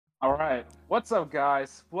All right, what's up,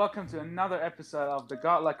 guys? Welcome to another episode of the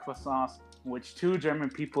Godlike Croissants, in which two German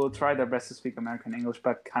people try their best to speak American English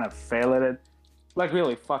but kind of fail at it. Like,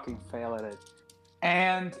 really fucking fail at it.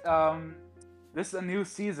 And this is a new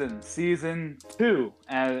season, season two,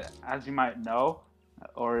 as you might know,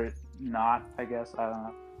 or not, I guess. I don't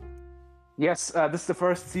know. Yes, this is the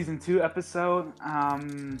first season two episode.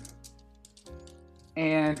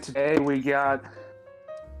 And today we got.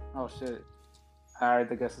 Oh shit. Alright,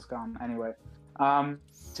 the guest is gone. Anyway,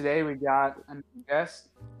 today we got a new guest,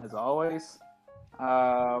 as always.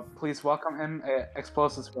 Please welcome him,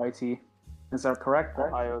 Explosives YT. Is that correct,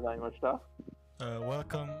 right? おはようございました。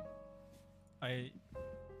 Welcome.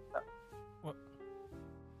 What?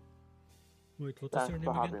 Wait, what is Thanks your for name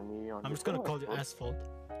again? having me on I'm the just gonna show. call you Asphalt.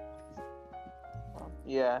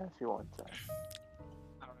 Yeah, if you want to.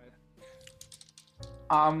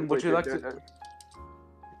 Alright. Would you like to?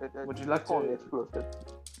 Would you like call to- me explosive?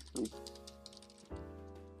 Please.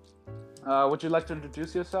 Would you like to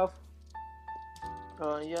introduce yourself?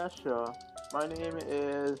 Yeah, sure. My name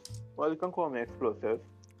is. Well, you can call me explosive.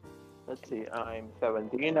 Let's see. I'm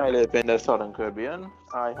 17. I live in the Southern Caribbean.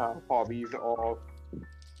 I have hobbies of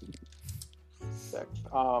sex.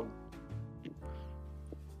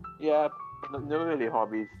 Yeah, no really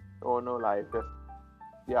hobbies or no life. Just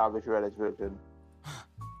the average Reddit version.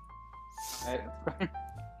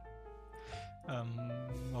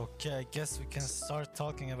 Okay, I guess we can start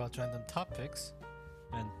talking about random topics.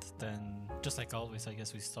 And then, just like always, I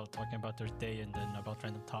guess we start talking about their day and then about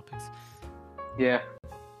random topics. Yeah.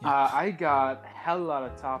 Yeah. I got hell lot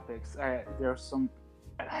of topics. There's some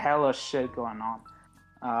hella shit going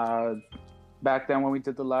on. Back then when we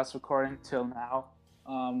did the last recording till now.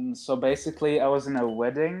 So basically, I was in a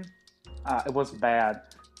wedding. It was bad.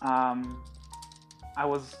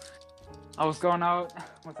 I was going out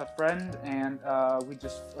with a friend, and we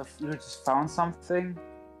just found something.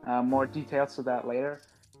 More details to that later.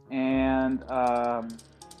 And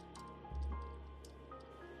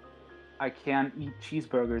I can't eat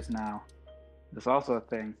cheeseburgers now. That's also a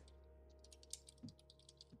thing.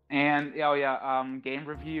 And game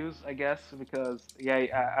reviews, I guess, because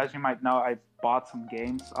as you might know, I bought some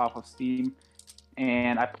games off of Steam,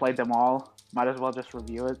 and I played them all. Might as well just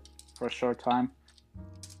review it for a short time.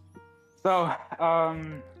 So,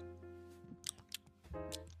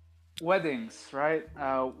 weddings, right?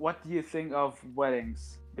 What do you think of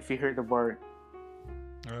weddings? If you hear the word.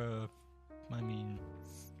 I mean,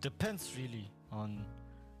 depends really on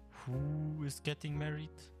who is getting married.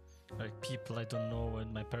 Like people I don't know,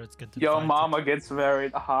 and my parents get invited. Your mama gets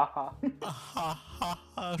married. Haha.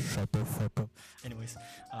 Shut the fuck up. Anyways,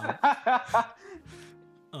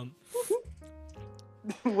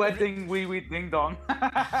 Wedding wee wee ding dong.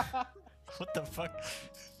 what the fuck?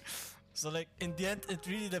 So like in the end, it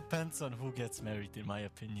really depends on who gets married, in my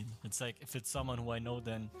opinion. It's like if it's someone who I know,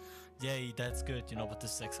 then yay, that's good, you know. But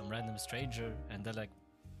this is like some random stranger, and they're like,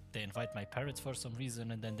 they invite my parents for some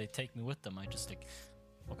reason, and then they take me with them. I just like,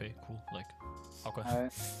 okay, cool, like, okay.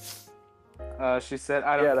 She said,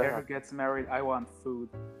 "I don't Yeah, care who gets married. I want food."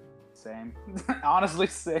 Same. Honestly,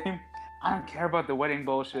 same. I don't care about the wedding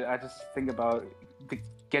bullshit. I just think about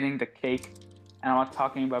getting the cake. And I'm not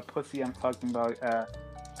talking about pussy. I'm talking about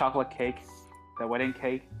chocolate cake, the wedding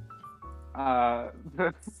cake. But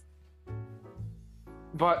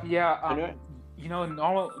yeah, Anyway. you know,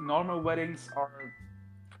 normal weddings are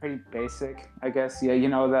pretty basic, I guess. Yeah, you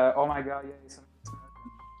know the oh my god, yeah, some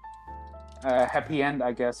happy end,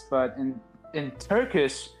 I guess. But in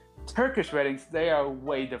Turkish weddings, they are a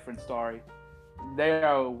way different story. They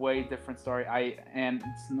are a way different story. And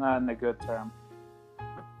it's not in a good term.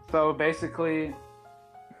 So basically,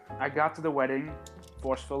 I got to the wedding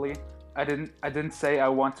forcefully. I didn't say I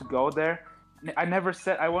want to go there. I never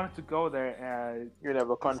said I wanted to go there. You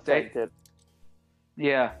never consented.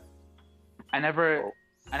 Yeah, I never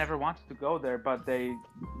wanted to go there, but they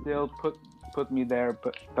still put me there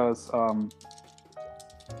because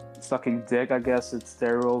sucking dick. I guess it's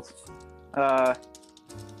their rules.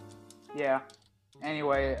 Yeah.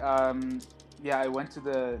 Anyway, I went to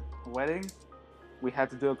the wedding. We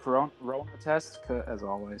had to do a corona test, as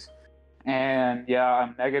always. And yeah,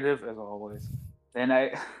 I'm negative, as always. Then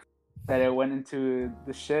I went into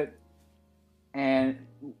the shit. And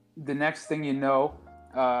the next thing you know,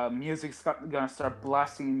 music's gonna start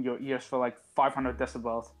blasting in your ears for like 500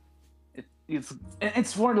 decibels.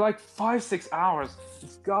 It's for like 5-6 hours.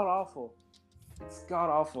 It's god awful. It's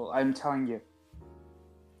god awful. I'm telling you.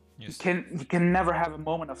 Yes. You can never have a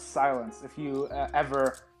moment of silence if you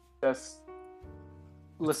ever just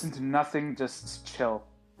listen to nothing, just chill.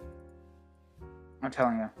 I'm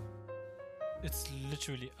telling you. it's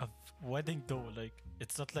literally a wedding though. Like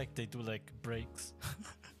it's not like they do like breaks,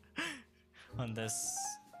 unless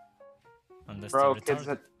Bro, they're kids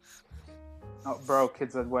retarded. at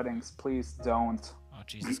kids at weddings, please don't. Oh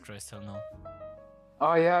Jesus Christ, hell no.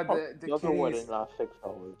 Oh yeah, Oh, the not a wedding kiddies. last 6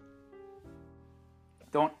 hours.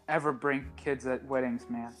 Don't ever bring kids at weddings,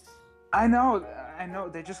 man. I know,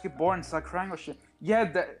 they just get bored and start crying or shit.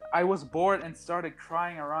 Yeah, I was bored and started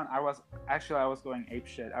crying around. I was going ape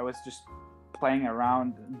shit. I was just playing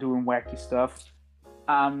around, doing wacky stuff.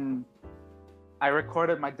 I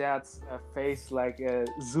recorded my dad's face like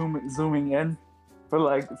zooming in for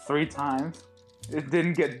like 3 times. It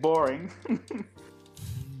didn't get boring.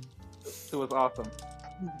 It was awesome.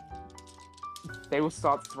 They would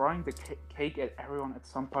start throwing the cake at everyone at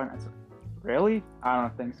some point. I said, really? I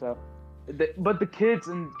don't think so. But the kids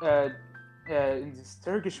in this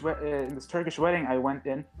Turkish wedding I went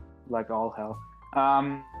in, like all hell.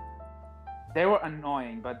 They were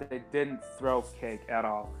annoying, but they didn't throw cake at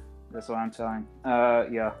all. That's what I'm telling.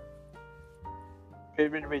 Yeah.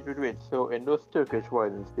 Wait. So in those Turkish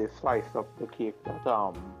weddings, they slice up the cake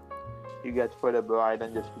that you get for the bride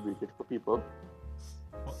and distribute it for people.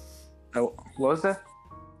 Oh, what was that?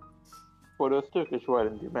 For those Turkish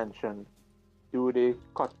weddings you mentioned, do they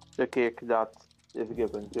cut the cake that is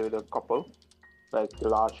given to the couple, like the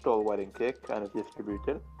large tall wedding cake, and it's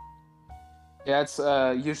distributed? Yeah, it's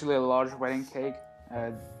usually a large wedding cake.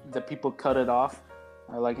 The people cut it off,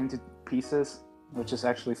 like into pieces, which is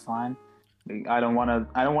actually fine. I don't want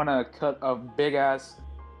to cut a big ass.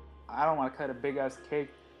 I don't want to cut a big ass cake.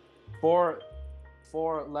 Four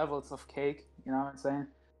levels of cake. You know what I'm saying?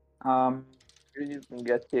 You can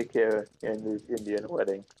get cake here in this Indian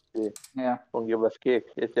wedding. They Yeah. don't give us cake,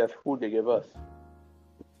 it's just food they give us.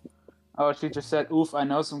 Oh, she just said, "Oof, I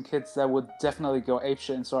know some kids that would definitely go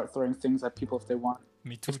apeshit and start throwing things at people if they want.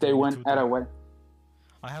 Me too. If they went at a wedding."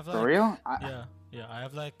 I have like For real? yeah. I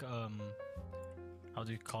have like how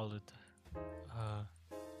do you call it?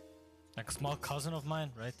 Like a small cousin of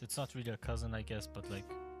mine, right? It's not really a cousin, I guess, but like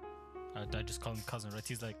I just call him cousin, right?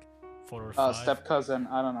 He's like 4 or 5. Step cousin.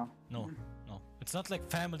 I don't know. No. It's not like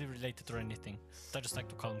family related or anything. I just like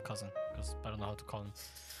to call him cousin because I don't know how to call him.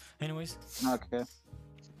 Anyways. Okay.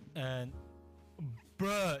 And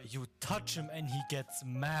bruh, you touch him and he gets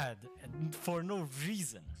mad and for no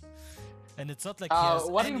reason. And it's not like he has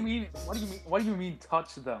What do you mean? What do you mean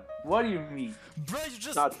touch them? What do you mean? Bruh, you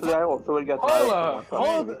just Naturally, I also will get Hold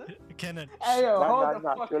on. Kenan. Hey, yo, hold the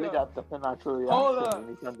fuck naturally, up. that's a natural Hold reaction. up. You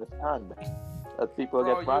need to understand that people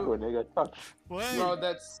Bro, get mad when they get touched. Wait. Bro,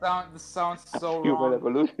 this sounds so Human wrong.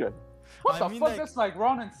 evolution. What I the mean, fuck? like- That's like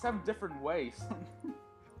wrong in 7 different ways.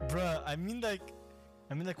 Bruh, I mean like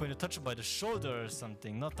when you touch him by the shoulder or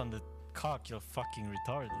something, not on the cock, you're fucking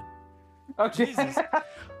retarded. Okay. Jesus.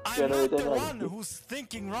 I'm Yeah, no, not the they're not. one who's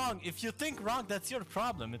thinking wrong. If you think wrong, that's your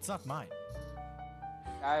problem. It's not mine.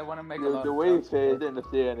 I want to make a lot The of way you jokes, say but- it in this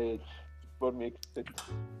day and age, what makes it.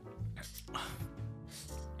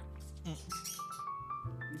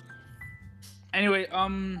 Anyway,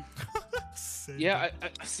 Same yeah,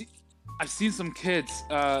 I've seen some kids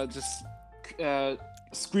just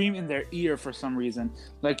scream in their ear for some reason.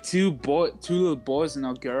 Like two little boys and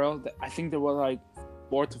a girl. That I think they were like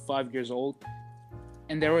 4 to 5 years old,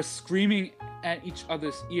 and they were screaming at each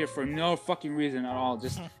other's ear for no fucking reason at all.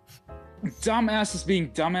 Just dumbasses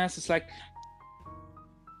being dumbasses, like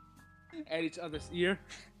at each other's ear.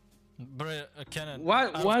 Bruh, Kenan. Why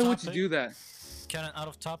out of would you topic. do that? Kenan, out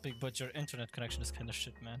of topic, but your internet connection is kind of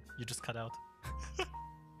shit, man. You just cut out.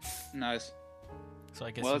 Nice. So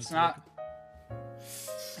I guess. Well, you it's need to not.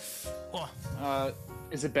 look- Oh,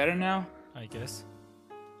 Is it better now? I guess.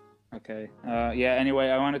 Okay. Yeah. Anyway,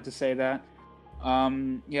 I wanted to say that.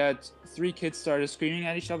 Yeah, 3 kids started screaming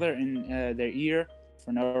at each other in their ear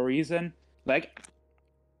for no reason. Like,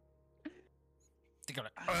 They go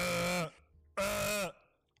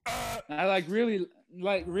like,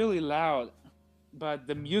 really loud. But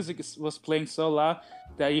the music was playing so loud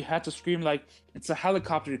that you had to scream like it's a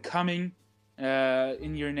helicopter coming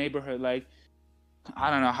in your neighborhood. Like,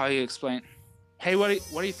 I don't know how you explain. Hey, what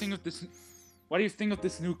do you think of this? What do you think of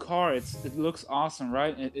this new car? It looks awesome,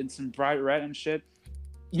 right? It's in bright red and shit.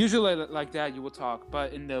 Usually like that you will talk,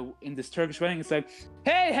 but in this Turkish wedding, it's like,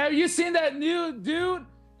 hey, have you seen that new dude?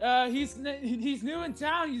 He's new in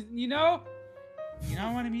town. You know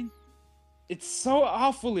what I mean? It's so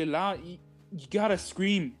awfully loud. You gotta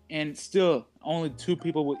scream, and still only 2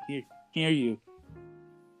 people would hear you.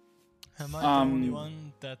 Am I the only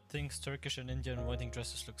one that thinks Turkish and Indian wedding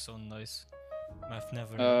dresses look so nice? I've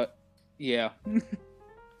never. Yeah.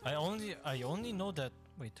 I only know that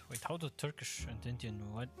Wait, how do Turkish and Indian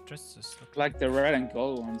white dresses look? Like the red and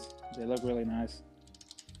gold ones. They look really nice.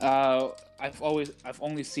 I've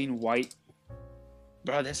only seen white.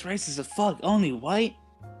 Bro, that's racist as fuck. Only white?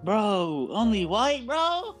 Bro, only white,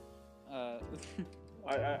 bro?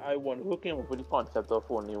 I wonder who came up with the concept of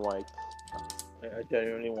only white. I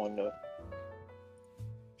genuinely wonder.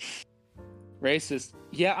 Racist.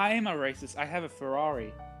 Yeah, I am a racist. I have a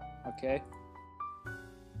Ferrari. Okay?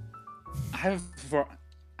 I have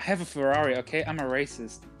a Ferrari, okay? I'm a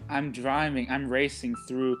racist. I'm driving, I'm racing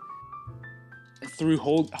through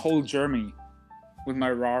whole Germany with my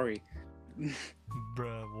Rari.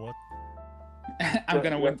 Bruh, what? I'm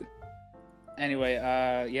gonna win. Anyway,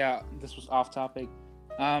 yeah, this was off topic.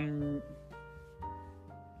 Bro.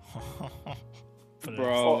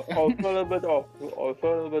 Also a little bit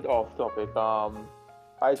off topic.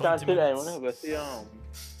 I can't tell anyone ever see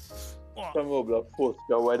some Roblox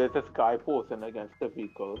poster where there's this guy posting against the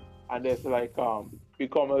vehicle, and there's like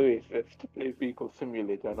become a racist to play vehicle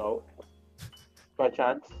simulator now. By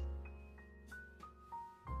chance?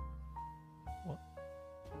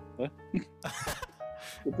 What?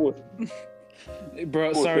 The post. Bro,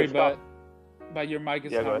 Poster sorry, stuff. but your mic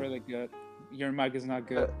is Yeah, go not ahead. really good. Your mic is not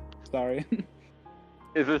good. Sorry.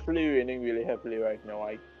 It's literally raining really heavily right now.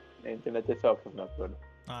 The internet itself is not good.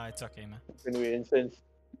 Ah, it's okay, man. It's been raining since.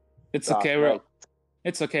 It's last okay. night.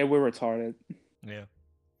 It's okay. We're retarded. Yeah.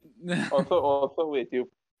 Also, wait, you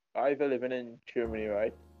guys are living in Germany,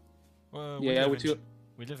 right? Well, Yeah, we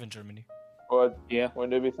live in Germany. Or Yeah. when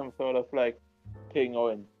there be some sort of like thing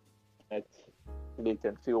or internet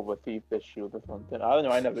latency overseas issues or something. I don't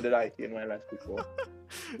know. I never did IT in my life before.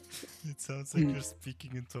 It sounds like you're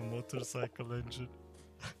speaking into a motorcycle engine.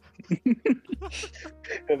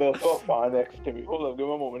 There's also a fan next to me. Hold on, give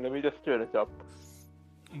me a moment. Let me just turn it up.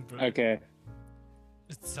 Bro, Okay.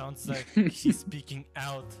 it sounds like he's speaking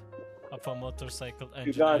out of a motorcycle You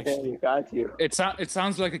engine. can't hear actually. me, can't you? It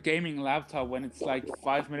sounds like a gaming laptop when it's like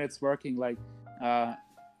 5 minutes working. Like,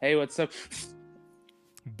 hey, what's up?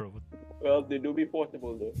 Bro, what? Well, they do be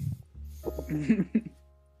portable though.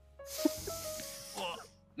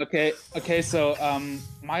 Okay. So,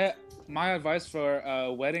 my advice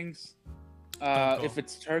for weddings, Don't go. if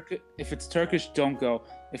it's Turkish, don't go.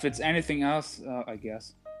 If it's anything else, I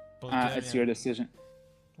guess, it's your decision.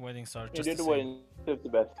 Weddings are You just did the the same. way it's the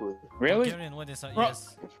best way. Really, Bulgarian weddings are, Bro,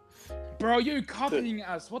 yes. bro? You're copying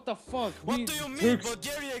us. What the fuck? What do you mean? Turks-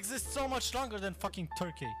 Bulgaria exists so much longer than fucking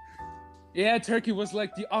Turkey. Yeah, Turkey was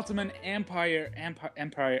like the Ottoman Empire.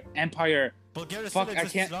 Bulgaria Fuck, still I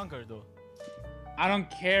exists can't- longer though. I don't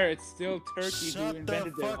care. It's still Turkey who Shut the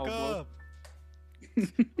invented the fuck whole book. up.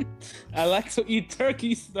 I like to eat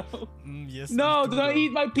turkeys though. Yes. No, me too, don't though.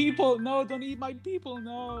 eat my people. No, don't eat my people.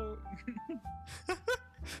 No.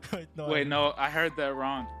 Wait, no. Wait, no, I heard that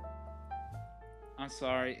wrong. I'm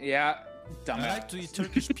sorry. Yeah, dumbass. I like to eat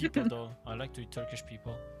Turkish people though. I like to eat Turkish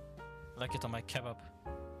people. I like it on my kebab.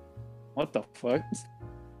 What the fuck?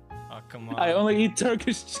 Oh, come on. I only eat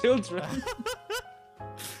Turkish children.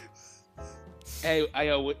 Hey,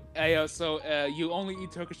 so you only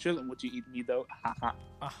eat Turkish children. Would you eat me though?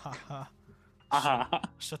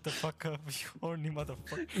 Shut the fuck up, you horny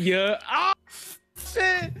motherfucker. Yeah. Ah,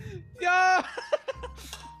 shit. Yeah.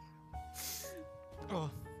 Oh.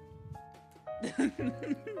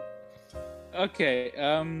 Okay.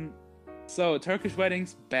 So Turkish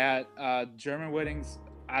weddings bad. German weddings,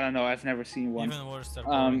 I don't know. I've never seen one. Even worse, they're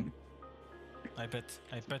boring. I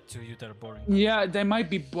bet to you they're boring. Yeah, they might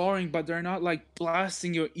be boring, but they're not like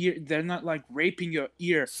blasting your ear. They're not like raping your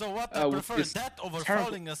ear. So what? I with prefer this that over terrible-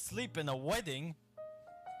 falling asleep in a wedding.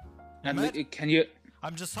 And Imagine- can you?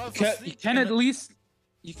 I'm just half You asleep. can in at a- least.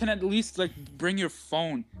 You can at least like bring your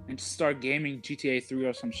phone and just start gaming GTA 3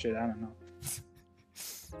 or some shit. I don't know.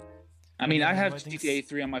 I mean, I Romanian have weddings- GTA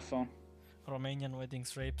 3 on my phone. Romanian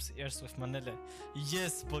weddings rapes ears with Manila.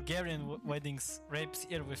 Yes, Bulgarian weddings rapes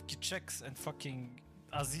ear with Kicheks and fucking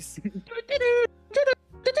Aziz.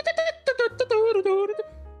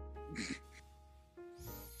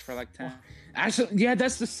 For like 10. Actually, yeah,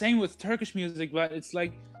 that's the same with Turkish music, but it's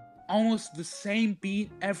like almost the same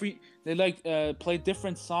beat. They like play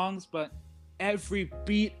different songs, but every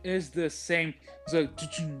beat is the same. It's like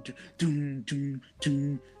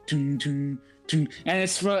and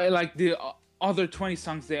it's for like the other 20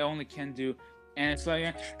 songs they only can do, and it's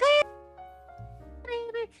like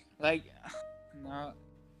no.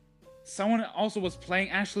 Someone also was playing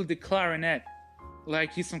actually the clarinet,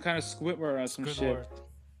 like he's some kind of Squidward or some shit. Squidward.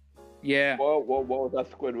 Yeah. What was that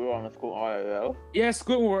Squidward on the school IRL? Yeah,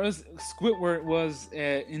 Squidward was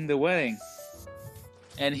in the wedding,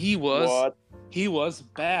 and he was What?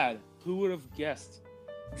 bad. Who would have guessed?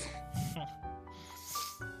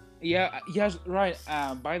 Yeah, yes, right.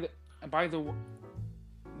 By the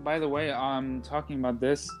by the way, talking about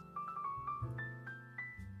this.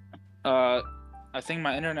 I think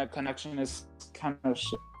my internet connection is kind of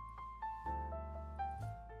shit.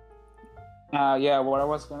 Yeah, what I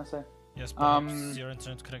was gonna say. Yes, perhaps your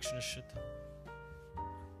internet connection is shit.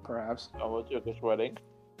 Perhaps. About Turkish wedding?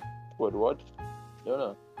 What? No,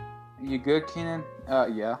 no. You good, Keenan?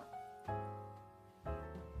 Yeah.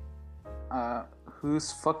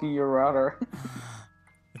 Who's fucking your router?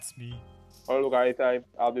 It's me. Hello guys,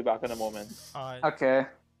 I'll be back in a moment. Alright. Okay.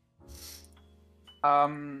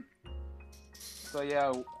 So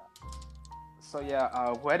yeah,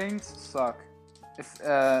 weddings suck. If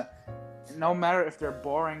no matter if they're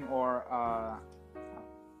boring or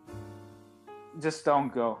just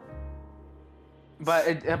don't go.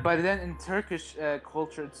 But then in Turkish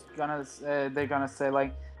culture, it's gonna they're gonna say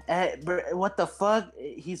like, what the fuck?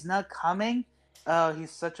 He's not coming. Oh, he's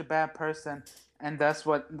such a bad person, and that's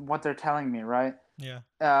what they're telling me, right? Yeah.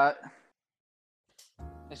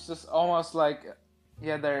 It's just almost like,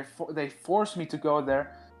 yeah, they forced me to go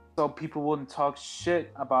there, so people wouldn't talk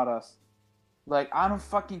shit about us. Like, I don't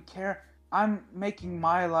fucking care. I'm making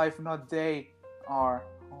my life, not they are.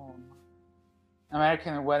 Oh.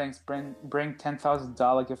 American weddings bring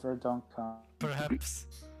 $10,000 if they don't come. Perhaps.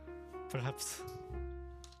 Perhaps.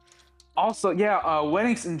 Also, yeah,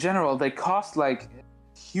 weddings in general, they cost like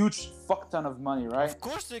huge fuck ton of money, right? Of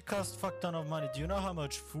course they cost fuck ton of money. Do you know how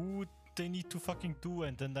much food they need to fucking do,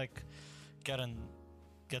 and then like get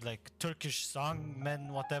like Turkish song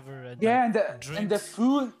men whatever, and Yeah, like, and the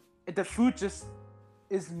food just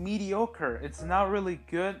is mediocre. It's not really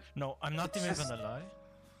good. No, I'm not even gonna lie.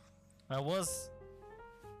 I was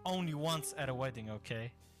only once at a wedding,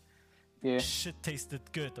 okay? Yeah. Shit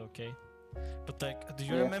tasted good, okay? But like, do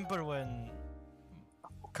you Yeah. remember when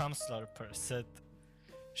Counselor said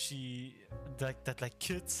that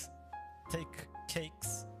kids take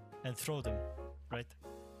cakes and throw them, right?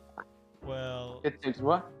 Well, It takes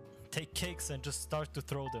what? take cakes and just start to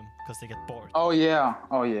throw them because they get bored. Oh yeah.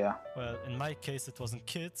 Oh yeah. Well, in my case, it wasn't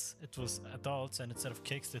kids, it was adults, and instead of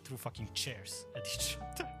cakes, they threw fucking chairs at each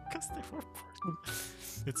other because they were bored.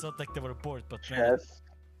 It's not like they were bored, but man, Yes.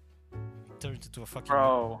 it turned into a fucking.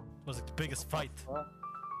 Bro. It was like the biggest fight. What?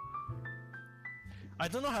 I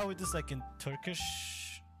don't know how it is like in Turkish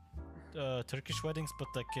weddings, but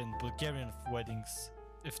like in Bulgarian weddings,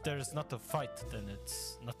 if there is not a fight, then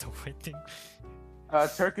it's not a wedding.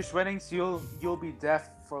 Turkish weddings, you'll be deaf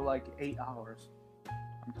for like 8 hours.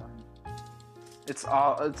 I'm telling you. It's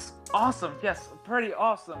awesome. Yes, pretty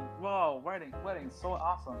awesome. Wow, wedding, so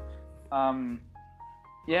awesome.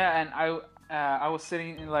 Yeah, and I was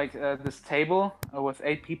sitting in like this table with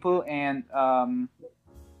 8 people, and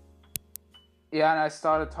yeah, and I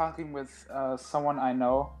started talking with someone I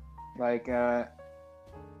know. Like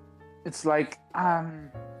it's like I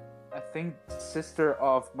think sister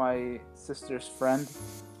of my sister's friend.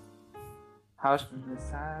 How I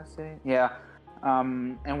say? Yeah.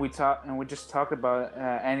 And we just talked about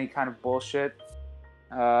any kind of bullshit.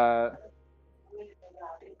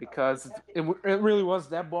 Because it really was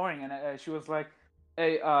that boring, and she was like,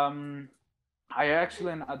 "Hey, are you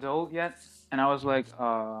actually an adult yet?" And I was like,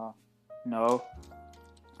 no."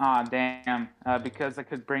 Ah, damn. Because I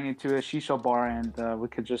could bring you to a shisha bar and we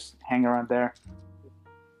could just hang around there.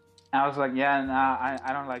 And I was like, yeah, nah,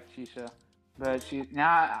 I don't like shisha. But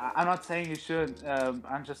I'm not saying you should.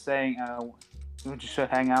 I'm just saying you should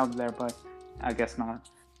hang out there, but I guess not.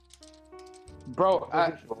 Bro,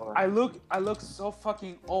 I look so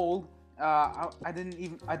fucking old. I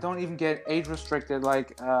don't even get age restricted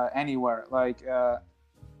like anywhere. Like I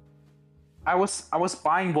was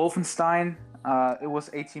buying Wolfenstein. It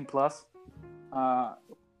was 18 plus.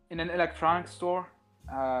 In an electronics store.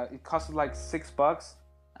 It costed like $6.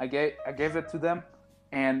 I gave it to them,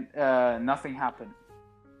 and nothing happened.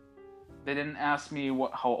 They didn't ask me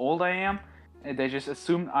how old I am. They just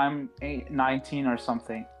assumed I'm 19 or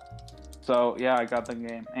something. So yeah, I got the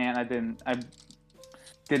game, and I didn't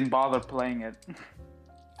bother playing it.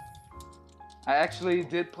 I actually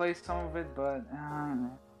did play some of it, but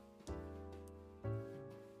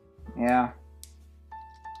yeah.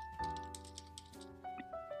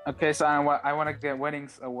 Okay, so I want to get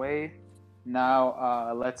weddings away.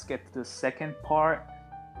 Now let's get to the second part.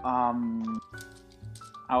 I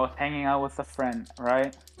was hanging out with a friend,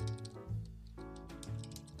 right?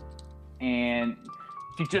 And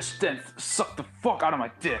she just then sucked the fuck out of my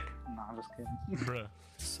dick. No, I'm just kidding. Bruh,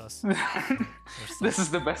 sus. This is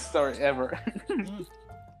the best story ever.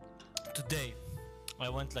 Today, I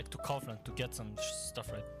went like to Kaufland to get some stuff,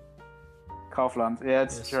 right? Kaufland. Yeah,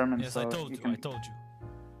 it's Yes, German. yes, so I told you you. can... I told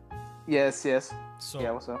you. Yes, yes. So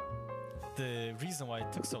Yeah, what's up? the reason why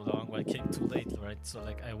it took so long, why I came too late, right? So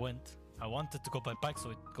like I wanted to go by bike so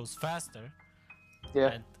it goes faster,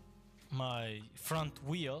 Yeah, and my front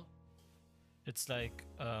wheel, it's like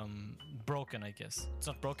broken, I guess. It's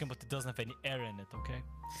not broken, but it doesn't have any air in it. Okay.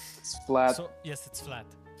 it's flat. So yes, it's flat,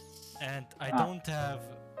 and Ah.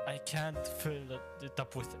 I can't fill it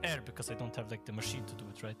up with air because I don't have like the machine to do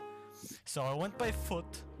it, right? So I went by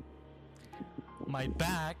foot. My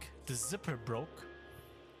bag, the zipper broke,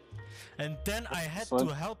 and then I had So-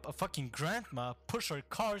 to help a fucking grandma push her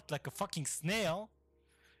cart like a fucking snail.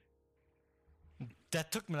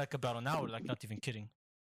 That took me like about an hour, like not even kidding.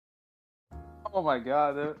 Oh my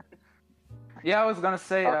god, dude. Yeah, I was gonna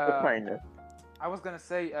say. After finding. I was gonna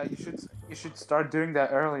say you should start doing that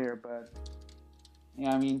earlier, but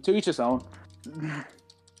yeah, I mean, to each his own.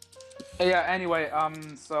 Yeah. Anyway,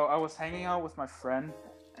 so I was hanging out with my friend.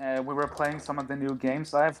 We were playing some of the new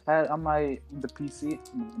games I've had on the PC,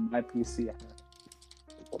 my PC.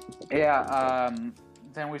 Yeah.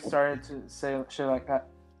 Then we started to say shit like that.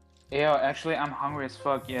 Yeah, actually, I'm hungry as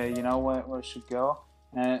fuck. Yeah, you know where we should go?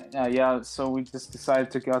 Yeah, so we just decided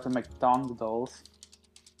to go to McDonald's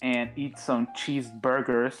and eat some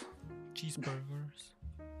cheeseburgers. Cheeseburgers.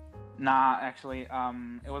 Nah, actually,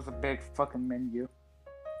 it was a big fucking menu,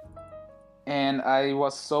 and I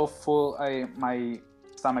was so full, my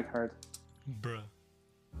stomach hurt, Bruh.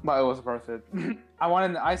 but it was worth it. I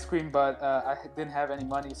wanted an ice cream, but I didn't have any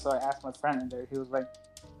money, so I asked my friend in there. He was like,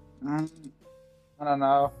 I don't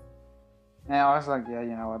know. And I was like, yeah,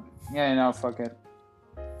 you know what? Yeah, you know, fuck it.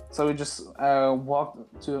 So we just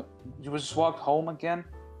walked home again.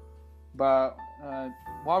 But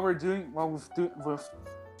while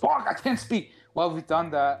fuck, I can't speak. While we've done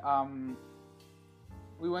that,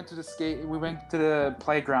 we went to the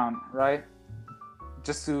playground, right?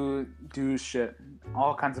 Just to do shit,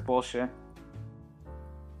 all kinds of bullshit.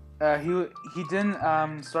 He then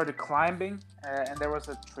started climbing, and there was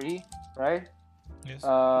a tree, right? Yes.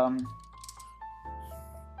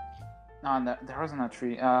 No, there wasn't a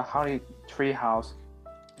tree. Tree house.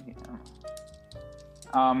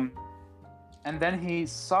 And then he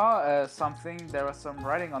saw something. There was some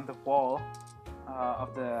writing on the wall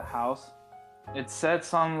of the house. It said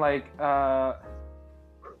some like a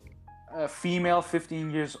female,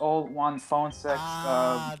 15 years old, one phone sex.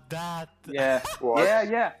 That. Yeah, What?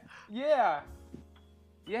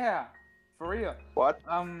 yeah, for real. What?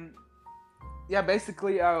 Yeah,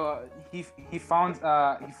 basically, he found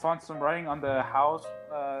some writing on the house,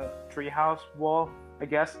 treehouse wall, I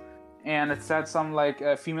guess, and it said some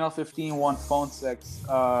like female 15 want phone sex.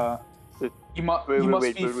 You must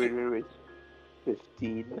Wait.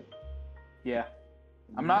 15. Yeah,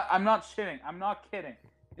 I'm not shitting. I'm not kidding.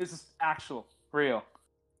 This is actual, real.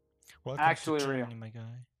 Welcome Actually to real. Germany, my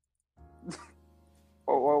guy.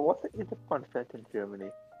 What's the age of consent in Germany?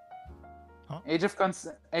 Age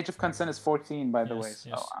of consent is 14, by the way. Yes, So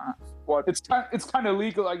yes. What? it's kind of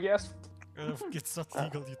legal, I guess. It's not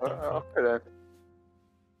legal, you dumb fuck. Okay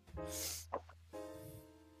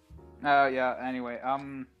then. Yeah. Anyway,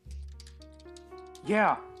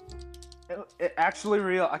 yeah, it actually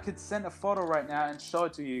real. I could send a photo right now and show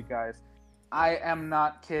it to you guys. I am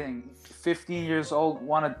not kidding. 15 years old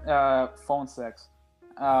wanted phone sex.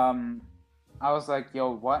 I was like,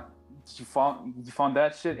 yo, what? Did you found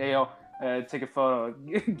that shit? Hey, yo, take a photo,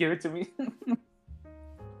 give it to me.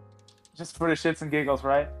 Just for the shits and giggles,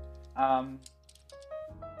 right?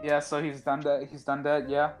 Yeah. So he's done that.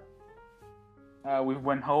 Yeah. We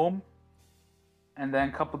went home. And then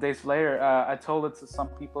a couple days later, I told it to some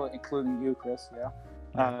people, including you, Chris.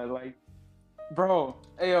 Yeah, like, bro,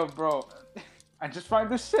 ayo, bro, I just found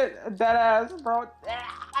this shit, that ass, bro.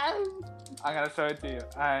 I'm gonna show it to you.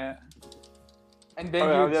 And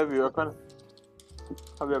then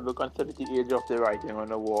Have you ever considered the age of the writing on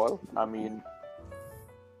the wall? I mean,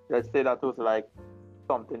 let's say that was like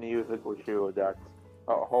something years ago. She wrote that.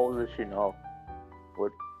 How old is she now?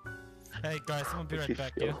 What? Hey guys, I'm gonna be She right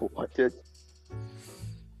back, still yeah? watch it?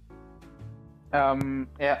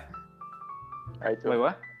 Yeah. I Wait,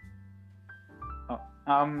 what? Oh,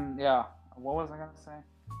 yeah. What was I gonna say?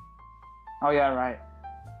 Oh, yeah, right.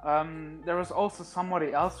 There was also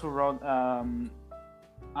somebody else who wrote,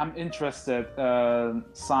 I'm interested,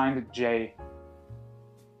 signed J.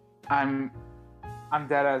 I'm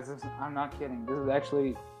dead as this. I'm not kidding. This is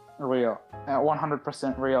actually real.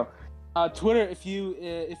 100% real. Twitter, if you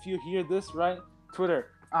hear this, right? Twitter,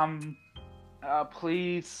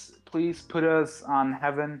 please put us on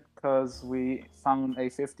heaven, because we found a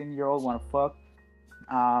 15-year-old wanna fuck.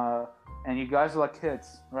 And you guys are like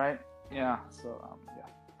kids, right? Yeah. So yeah.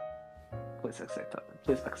 Please accept us.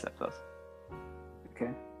 Please accept us.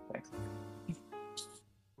 Okay. Thanks.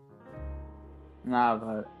 Nah,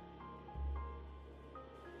 but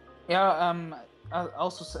yeah. I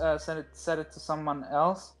also said it to someone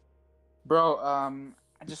else, bro.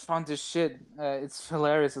 I just found this shit. It's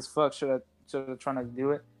hilarious as fuck. Should I try to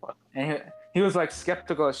do it? And he was like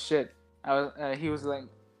skeptical as shit. He was like,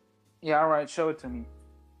 yeah, all right, show it to me.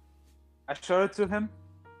 I showed it to him,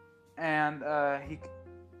 and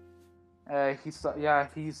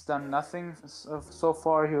he's done nothing so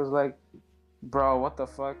far. He was like, bro, what the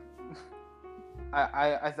fuck?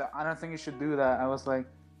 I don't think you should do that. I was like,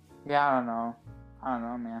 yeah, I don't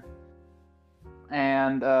know, man.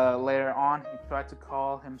 And later on, he tried to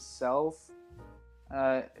call himself,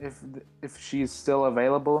 if she's still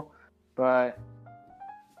available, but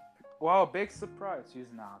wow, big surprise,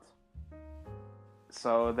 she's not.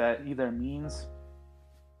 So that either means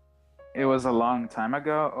it was a long time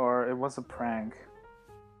ago or it was a prank.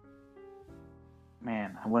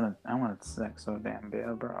 Man, I wanted sex so damn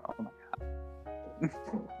bad, bro. Oh my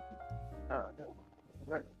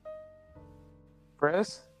god.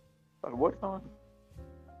 Chris? What on?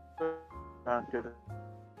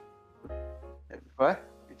 What?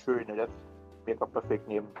 It's true, just make up a fake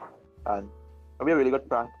name, and it'll be a really good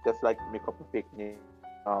prank. Just like make up a fake name,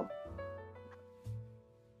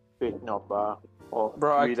 fake number, or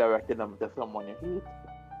Bro, redirecting them to someone you hate.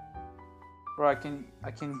 Bro, I can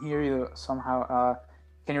hear you somehow.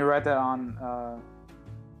 Can you write that on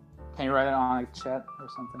like chat or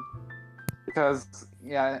something? Because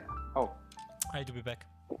yeah. Oh, I do be back.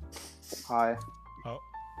 hi. Oh.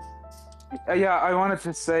 Yeah, I wanted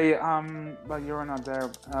to say, but you were not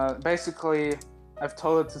there. Basically, I've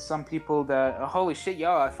told it to some people that, holy shit,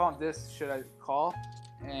 yo, I found this. Should I call?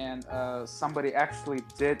 And somebody actually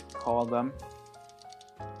did call them.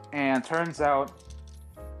 And turns out.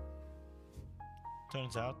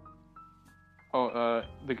 Oh,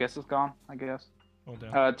 the guest is gone, I guess. Oh,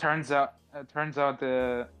 damn. Turns out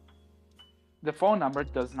the phone number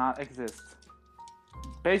does not exist.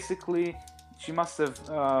 Basically, she must have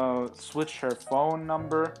switched her phone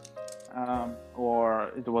number,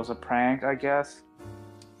 or it was a prank, I guess.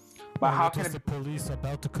 But how can the police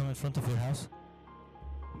about to come in front of your house?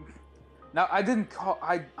 No, I didn't call.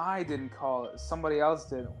 I didn't call it. Somebody else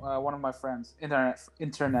did. One of my friends,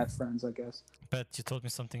 internet friends, I guess. Bet you told me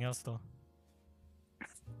something else though.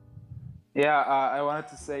 Yeah, I wanted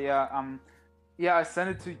to say, yeah, I sent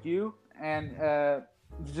it to you, and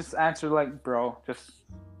you just answer like, bro, just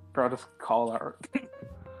call her.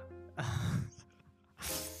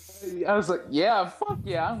 I was like, yeah, fuck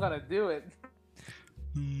yeah, I'm gonna do it.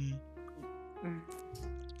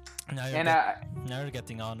 Now you're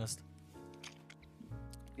getting honest.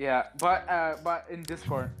 Yeah, but in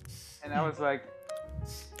Discord, and I was like,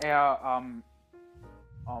 yeah,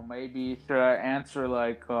 oh, maybe should I answer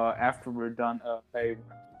like after we're done? Hey,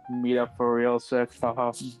 meet up for real sex,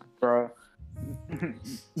 haha, bro.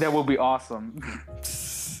 That would be awesome.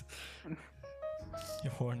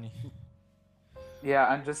 You're horny. Yeah,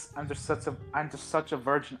 I'm just such a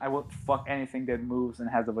virgin. I will fuck anything that moves and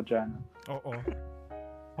has a vagina. Oh.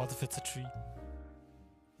 What if it's a tree?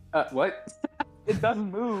 What? It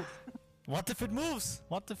doesn't move. What if it moves?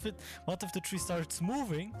 What if the tree starts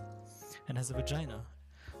moving and has a vagina?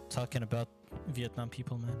 Talking about Vietnam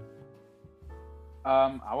people, man.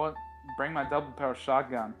 I would bring my double barrel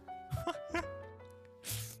shotgun.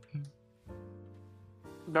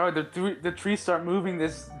 No, the trees start moving.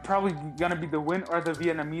 There's probably gonna be the wind or the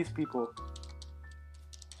Vietnamese people.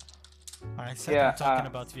 I said I'm talking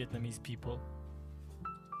about Vietnamese people.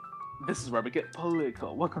 This is where we get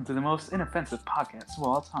political. Welcome to the most inoffensive podcast of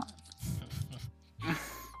all time.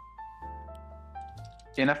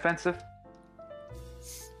 Inoffensive?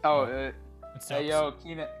 Oh, hey yo,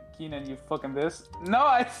 Keenan, you fucking this? No,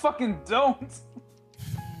 I fucking don't.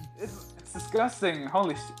 It's disgusting.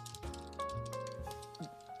 Holy shit.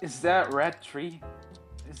 Is that red tree?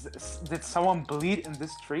 Did someone bleed in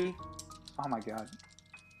this tree? Oh my god.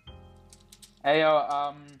 Hey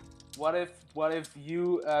yo, what if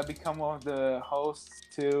you become one of the hosts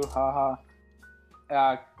too? Haha.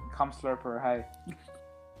 Cum slurper. Hey.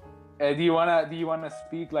 Do you wanna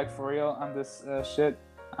speak like for real on this shit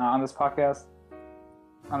on this podcast,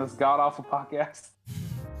 on this god awful podcast?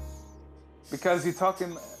 Because you're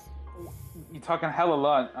talking hella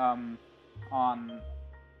lot on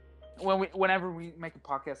whenever we make a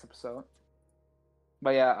podcast episode.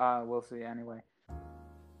 But yeah, we'll see anyway.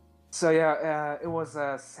 So yeah, it was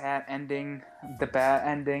a sad ending, the bad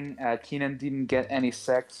ending. Keenan didn't get any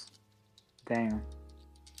sex. Damn.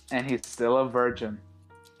 And he's still a virgin.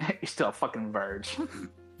 You're still a fucking virgin.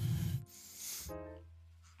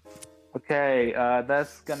 Okay,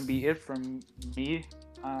 that's gonna be it from me.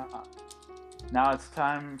 Now it's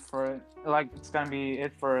time for it's gonna be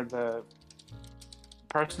it for the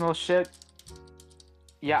personal shit.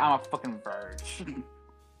 Yeah, I'm a fucking virgin.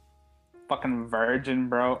 Fucking virgin,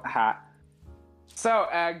 bro. Ha. So,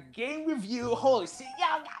 game review. Holy shit,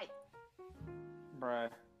 yeah, guy. Bruh,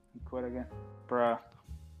 you quit again, bruh.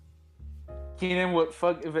 Keenan would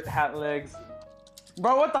fuck if it had legs.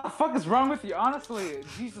 Bro, what the fuck is wrong with you? Honestly,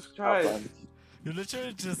 Jesus Christ. You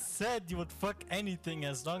literally just said you would fuck anything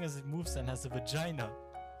as long as it moves and has a vagina.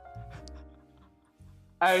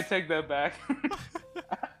 I take that back.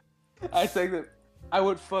 I take that. I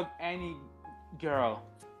would fuck any girl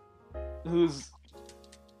who's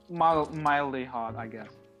mildly hot, I guess.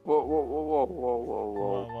 Whoa, whoa, whoa, whoa, whoa,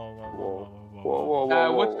 whoa, Whoa, whoa,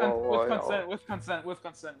 whoa, whoa, whoa, With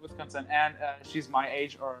consent, and she's my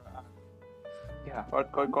age or yeah.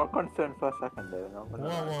 Got concerned for a second there. Whoa,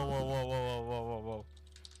 whoa, whoa, whoa, whoa, whoa, whoa,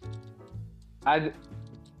 whoa.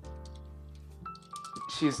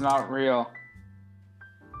 She's not real.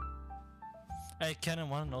 Hey, Kenan,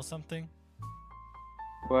 wanna know something?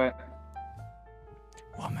 What?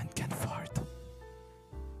 Woman can fart.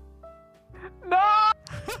 No!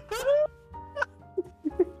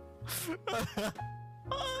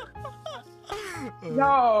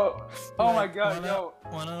 No! Oh my god, yo.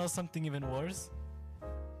 Wanna know something even worse?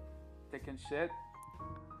 Taking shit?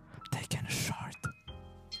 They can shart.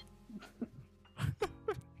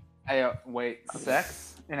 Hey, wait,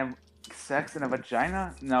 sex in a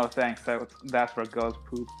vagina? No, thanks. That's where girls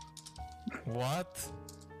poop. What?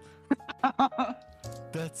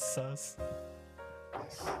 That's sus.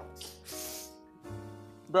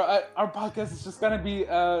 Bro, our podcast is just gonna be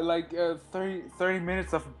 30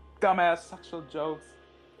 minutes of dumbass sexual jokes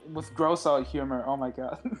with gross out humor. Oh my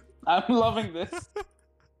god. I'm loving this.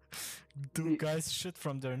 Do guys shit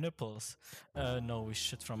from their nipples? No, we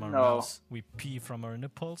shit from our No. mouths. We pee from our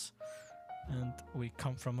nipples. And we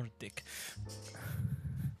come from our dick.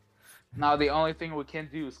 Now the only thing we can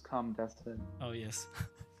do is come, that's it. Oh, yes.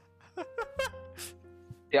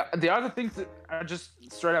 Yeah, the other things that are just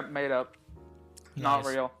straight up made up. Not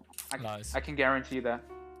Lies. real. Lies. I can guarantee that.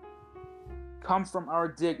 Come from our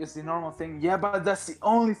dick is the normal thing. Yeah, but that's the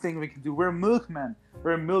only thing we can do. We're milkmen.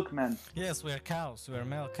 We're milkmen. Yes, we are cows. We are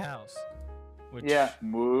male cows. Which... Yeah.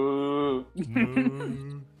 Moo.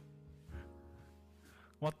 Moo.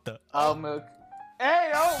 What the? I'll milk.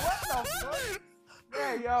 Hey, yo, what the fuck?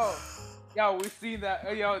 Hey, yo. Yo, we've seen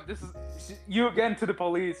that. Yo, this is... You getting to the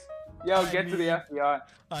police. Yo, get to the FBI.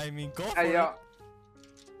 I mean, go for Hey, it. yo.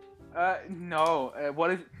 No.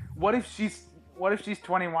 What if she's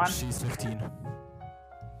 21? She's 15.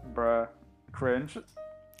 Bruh, cringe.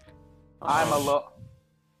 I'm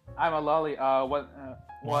a lolly.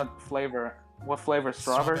 What flavor? What flavor?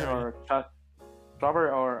 Strawberry or chocolate?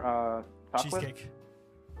 Cheesecake.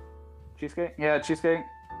 Cheesecake? Yeah, cheesecake.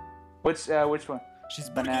 Which one? She's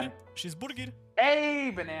Banana. burger. She's burger.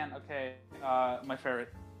 Hey, banana. Okay. My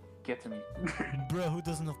favorite. Get to me. Bro, who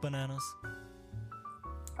doesn't love bananas?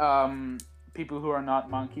 People who are not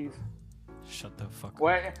monkeys. Shut the fuck up.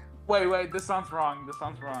 Wait. This sounds wrong.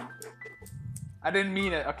 I didn't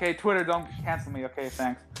mean it. Okay, Twitter, don't cancel me. Okay,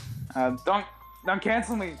 thanks. Don't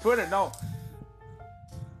cancel me. Twitter, no.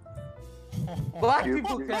 Black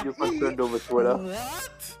people can You eat. concerned over Twitter.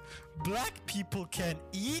 What? Black people can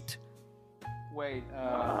eat? Wait,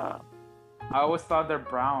 I always thought they're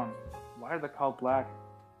brown. Why are they called black?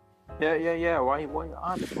 Yeah. Why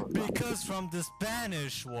aren't they? Because from the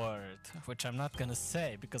Spanish word, which I'm not gonna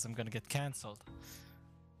say because I'm gonna get cancelled.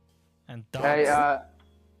 And dogs.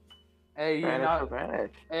 Hey, you know,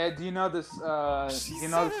 do you know this?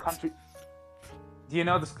 Country? Do you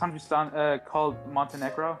know this country called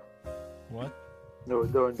Montenegro? What? No,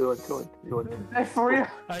 don't. Hey, for real?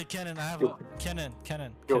 Hey, Kenan, I have a... Kenan.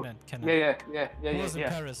 Yeah. Who was in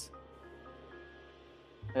Paris?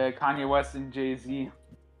 Kanye West and Jay-Z.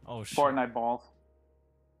 Oh, shit. Fortnite balls.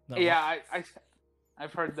 No, Yeah,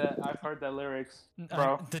 I've heard that. I've heard that lyrics,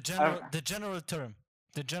 bro. The general term.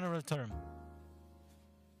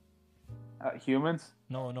 Humans.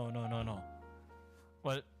 No.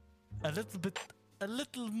 Well, a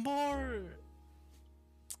little more.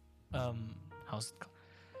 How's it called?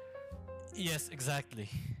 Yes, exactly.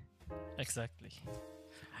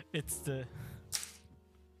 It's the.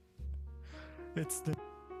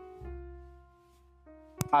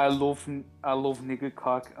 I love nigga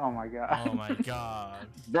cock. Oh my god. Oh my god.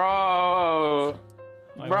 Bro,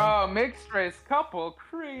 mixed race couple,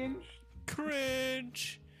 cringe.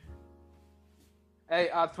 Hey,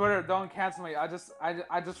 Twitter, don't cancel me. I just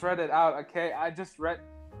read it out. Okay, I just read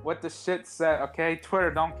what the shit said. Okay, Twitter,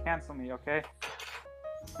 don't cancel me. Okay.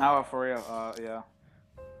 Now for real. Yeah.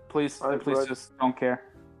 Please, please just don't care.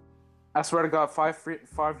 I swear to God, 5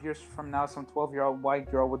 years from now, some 12-year-old white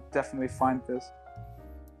girl would definitely find this.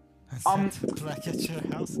 Like at your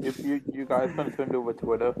house. If you guys confirmed over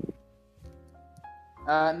Twitter.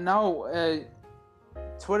 No.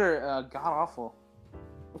 Twitter, god awful.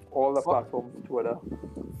 All the platforms, Twitter.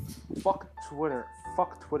 Fuck Twitter.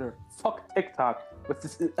 Fuck Twitter. Fuck TikTok.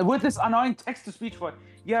 With this annoying text-to-speech voice.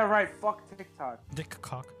 Yeah, right. Fuck TikTok. Dick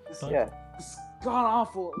cock. This god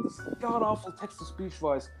awful text-to-speech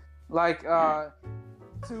voice. Like, to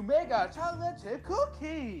make a chocolate chip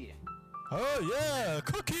cookie. Oh yeah,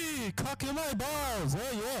 cookie, cock in my balls.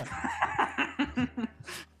 Oh yeah.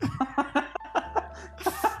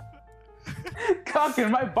 Cock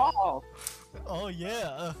in my balls. Oh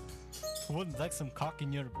yeah. Wouldn't like some cock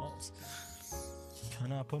in your balls?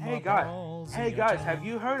 Can I put my balls? Hey guys, have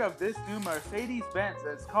you heard of this new Mercedes-Benz?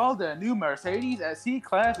 It's called the new Mercedes SE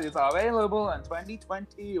Class. It's available in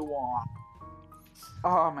 2021.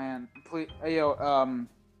 Oh man, please, hey, yo,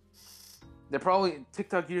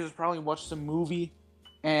 TikTok users probably watched some movie,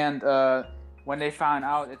 and when they found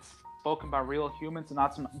out it's spoken by real humans and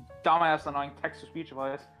not some dumbass annoying text-to-speech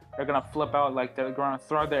voice, they're gonna flip out, like they're gonna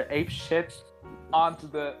throw their ape shit onto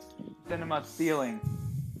the cinema ceiling.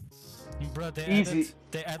 Bro,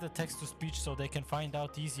 they added text-to-speech so they can find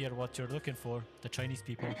out easier what you're looking for. The Chinese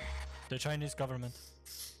people, the Chinese government.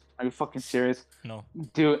 Are you fucking serious? No.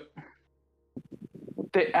 Dude.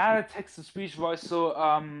 They added text-to-speech voice, so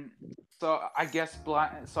I guess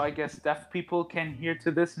deaf people can hear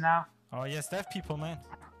to this now. Oh yes, deaf people, man.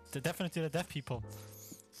 They're definitely the deaf people.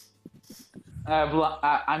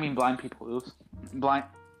 I mean blind people. Oops, blind.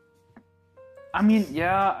 I mean,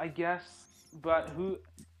 yeah, I guess, but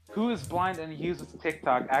who is blind and uses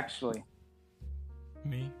TikTok actually?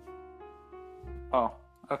 Me. Oh,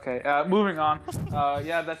 okay. Moving on.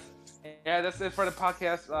 That's it for the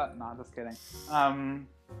podcast. No, just kidding.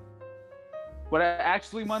 What I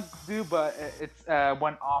actually want to do, but it's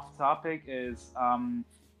went off topic, is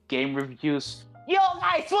game reviews. Yo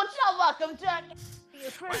guys, what's up? Welcome to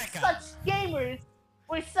We're such gamers.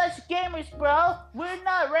 We're such gamers, bro. We're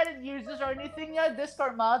not Reddit users or anything or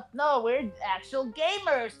Discord mod. No, we're actual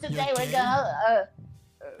gamers. Today we're gonna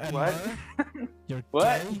what? You're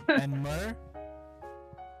what? Gay and mer?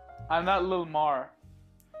 I'm not Lil Mar.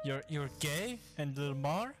 You're gay and Lil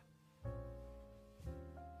Mar?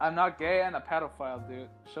 I'm not gay and a pedophile, dude.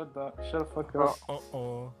 Shut the fuck up.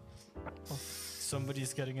 Oh.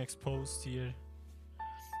 Somebody's getting exposed here.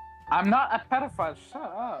 I'm not a pedophile. Shut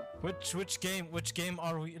up. Which game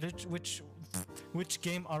are we which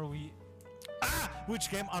game are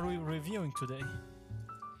we reviewing today?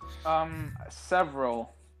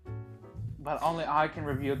 Several, but only I can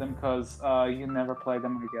review them because you never played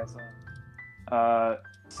them, I guess.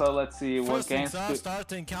 So let's see what games.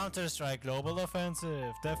 Starting Counter-Strike Global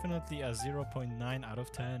Offensive, definitely a 0.9 out of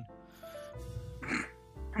 10.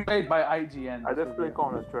 Made by IGN. I just played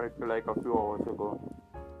Counter-Strike like a few hours ago.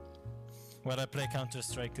 Well, I play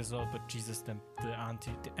Counter-Strike as well, but Jesus, the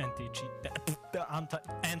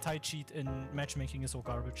anti-cheat in matchmaking is so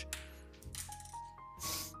garbage.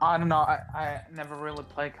 I don't know. I never really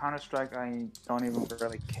played Counter-Strike. I don't even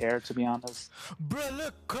really care, to be honest. Bro,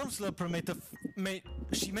 look, Crumbslopper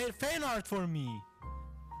she made fan art for me.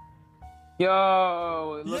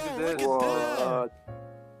 Yo, look at this. That.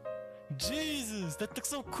 Jesus, that looks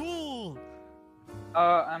so cool.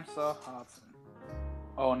 I'm so hot.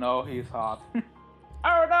 Oh no, he's hot.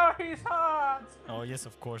 Oh no, he's hot. Oh yes,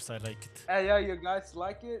 of course I like it. Hey, yo, you guys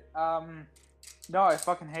like it? No, I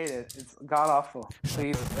fucking hate it. It's god awful.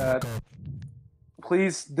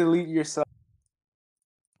 Please delete yourself.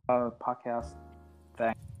 Podcast.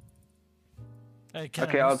 Thanks. Hey,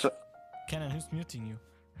 Kenan, okay, Kenan, who's muting you?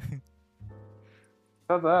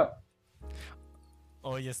 Shut up.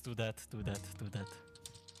 Oh yes, do that.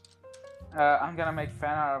 I'm gonna make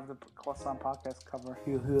fan art of the Croissant podcast cover.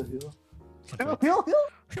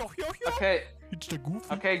 Okay. It's the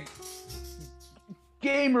goofy. Okay.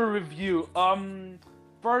 Gamer review.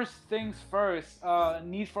 First things first.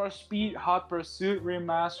 Need for Speed Hot Pursuit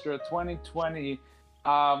Remaster 2020.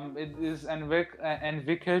 It is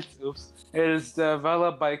entwickelt. It is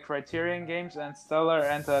developed by Criterion Games and Stellar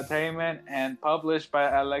Entertainment and published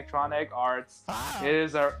by Electronic Arts. It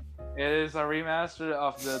is a remaster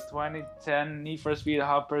of the 2010 Need for Speed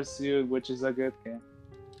Hot Pursuit, which is a good game.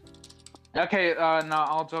 Okay, now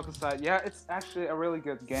all joke aside, yeah, it's actually a really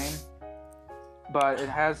good game, but it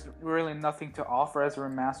has really nothing to offer as a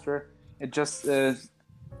remaster. It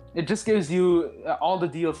just gives you all the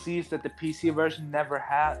DLCs that the PC version never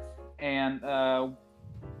had, and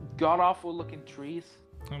god awful looking trees.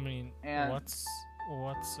 I mean, And what's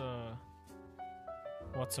a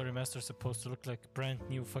remaster supposed to look like? Brand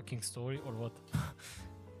new fucking story or what?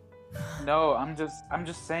 no, I'm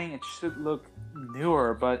just saying it should look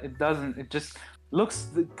newer, but it doesn't. It just looks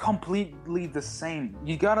completely the same.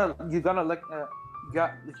 You gotta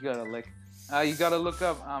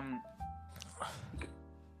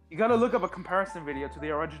look up a comparison video to the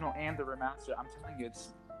original and the remaster. I'm telling you,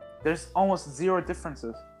 there's almost zero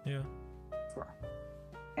differences. Yeah.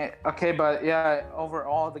 Okay, but yeah,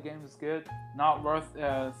 overall the game is good. Not worth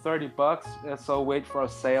 $30. So wait for a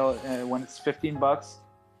sale when it's $15.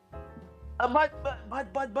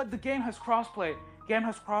 But the game has crossplay.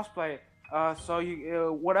 So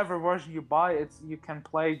you whatever version you buy, you can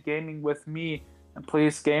play gaming with me. And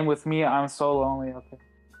please game with me. I'm so lonely. Okay.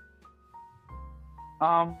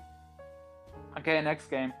 Okay, next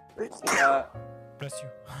game. Bless you.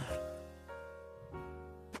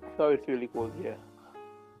 So it's really cool, yeah.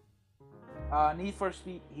 Need for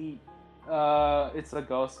Speed Heat. It's a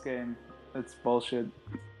ghost game. It's bullshit.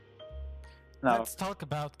 No. Let's talk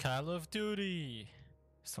about Call of Duty.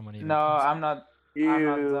 Someone even No, calls- I'm not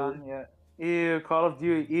done yet. Ew, Call of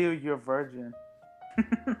Duty. Ew, you're a virgin.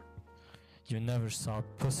 You never saw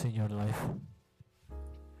pussy in your life.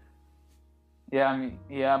 Yeah, I mean,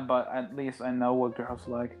 yeah, but at least I know what girls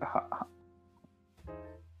like.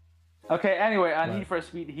 Okay, anyway, Right. Need for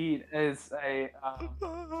Speed Heat is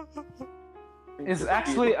is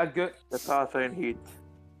actually a good. The cars are in heat.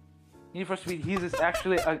 Need for Speed Heat is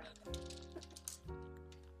actually a.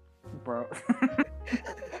 Bro.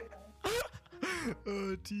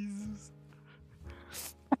 Oh Jesus.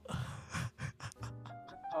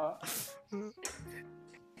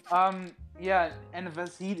 Yeah,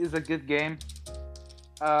 NFS Heat is a good game.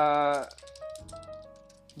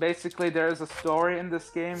 Basically, there is a story in this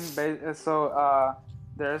game. So,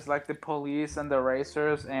 there's like the police and the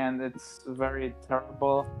racers, and it's very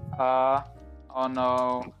terrible. Oh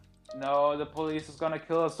no, the police is gonna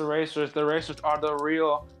kill us. The racers are the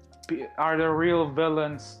real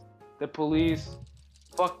villains. The police,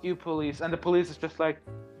 fuck you, police. And the police is just like,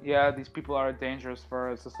 yeah, these people are dangerous for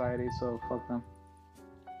our society, so fuck them.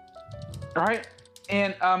 Alright,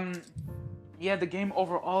 and yeah, the game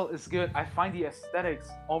overall is good. I find the aesthetics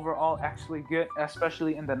overall actually good,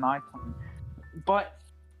 especially in the nighttime. But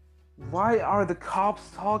why are the cops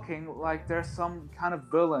talking like they're some kind of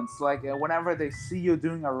villains? Like whenever they see you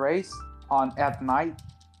doing a race at night,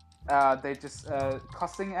 they just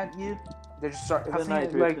cussing at you. They just start The cussing night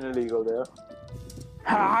at you, like, vision illegal there.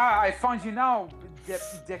 ha, I found you now,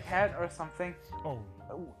 dickhead, or something. Oh.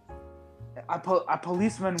 A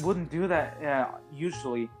policeman wouldn't do that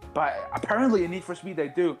usually, but apparently in Need for Speed they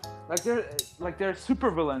do. They're super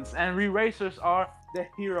villains, and we racers are the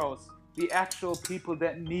heroes, the actual people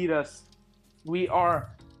that need us. We are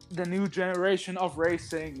the new generation of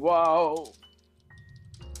racing. Wow.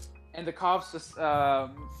 And the cops just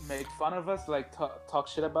make fun of us, like talk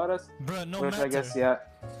shit about us. Bruh, no which matter. I guess, yeah.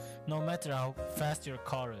 No matter how fast your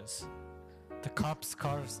car is, the cop's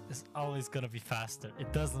car is always gonna be faster.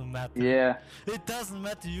 It doesn't matter. Yeah. It doesn't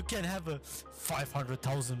matter. You can have a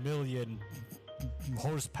 500,000 million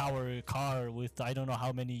horsepower car with I don't know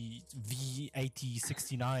how many V80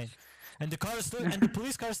 69, and the car is still and the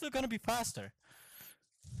police car is still gonna be faster.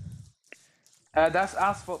 That's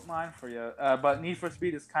Asphalt 9 for you, but Need for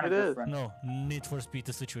Speed is kind of It is. different. No, Need for Speed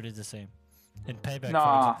is literally the same. In Payback, Nah.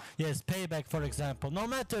 for example. Yes, Payback, for example. No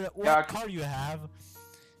matter what Yeah. car you have,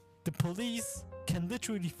 the police can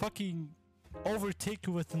literally fucking overtake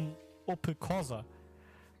you with an Opel Corsa.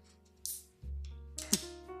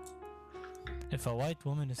 If a white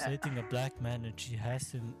woman is dating a black man and she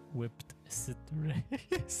has him whipped, is it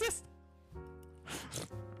racist?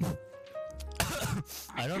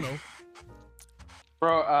 I don't know.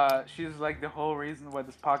 Bro, she's like the whole reason why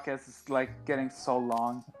this podcast is like getting so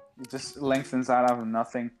long. It just lengthens out of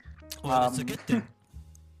nothing. Well, that's a good thing.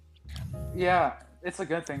 Yeah, it's a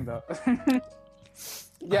good thing though.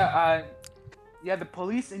 Yeah, the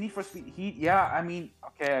police in Need for Speed Heat. Yeah, I mean,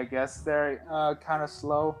 okay, I guess they're kind of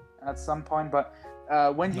slow at some point, but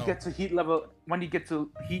when you No. get to heat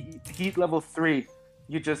level 3,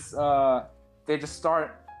 you just they just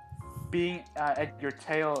start being at your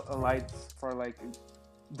tail lights for like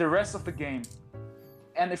the rest of the game.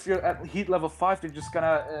 And if you're at heat level 5, they're just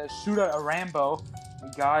gonna shoot at a Rambo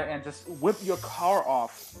guy and just whip your car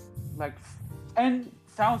off like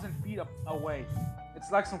 10,000 feet away.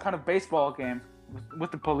 It's like some kind of baseball game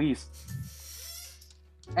with the police.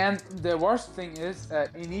 And the worst thing is,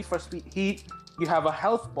 in Need for Speed Heat, you have a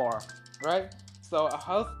health bar, right? So a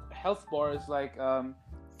health bar is like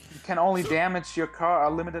you can only damage your car a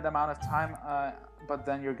limited amount of time, but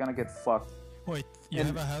then you're gonna get fucked. Wait, you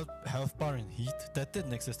have a health bar in Heat? That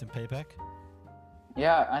didn't exist in Payback.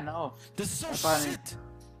 Yeah, I know. This is so shit.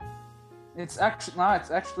 It's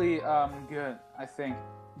actually good, I think.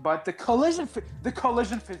 But the collision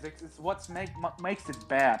physics is what makes it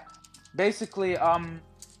bad. Basically,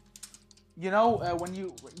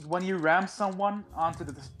 when you ram someone onto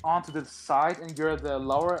the side and you're the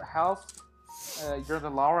lower half,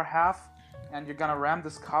 and you're gonna ram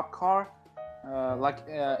this cop car,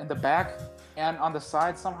 in the back and on the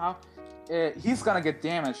side somehow, he's gonna get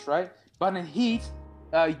damaged, right? But in Heat,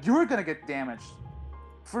 you're gonna get damaged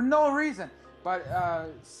for no reason. But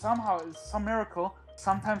somehow, some miracle,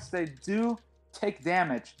 sometimes they do take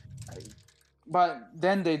damage, but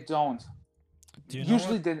then they don't. Do you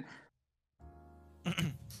Usually they.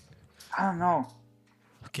 I don't know.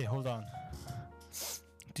 Okay, hold on.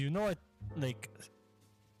 Do you know what, like,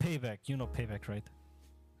 Payback? You know Payback, right?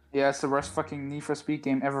 Yeah, it's the worst fucking Need for Speed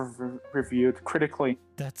game ever reviewed critically.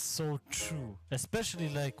 That's so true. Especially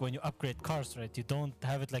like when you upgrade cars, right? You don't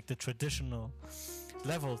have it like the traditional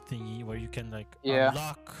level thingy where you can like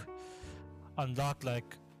unlock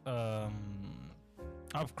like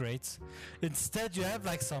upgrades. Instead, you have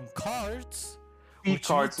like some cards, Speed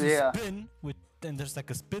cards, yeah. Spin with, and there's like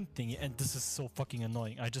a spin thingy, and this is so fucking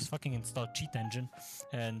annoying. I just fucking installed Cheat Engine,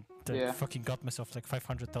 and fucking got myself like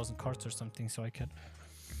 500,000 cards or something, so I can.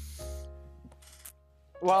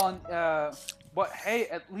 Well, but hey,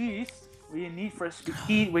 at least we Need for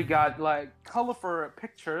Speed, we got like colorful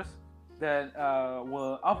pictures that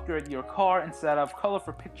will upgrade your car instead of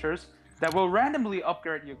colorful pictures that will randomly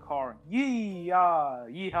upgrade your car. Yeehaw!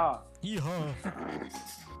 Yeehaw! Yeehaw!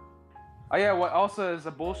 Oh yeah, what also is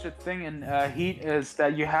a bullshit thing in Heat is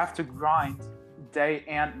that you have to grind day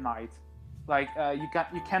and night. Like you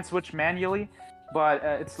can't switch manually, but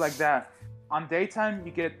it's like that. On daytime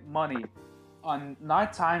you get money. On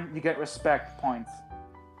nighttime you get respect points.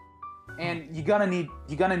 And you're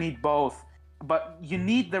gonna need both. But you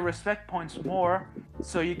need the respect points more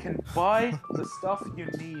so you can buy the stuff you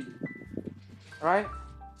need. Right?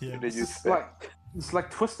 Yeah. It's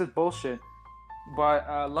like twisted bullshit.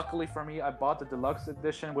 But luckily for me, I bought the deluxe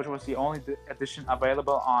edition, which was the only edition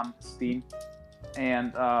available on Steam.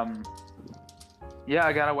 And yeah,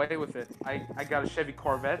 I got away with it. I got a Chevy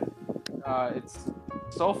Corvette. It's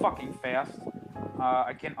so fucking fast.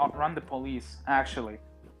 I can outrun the police, actually.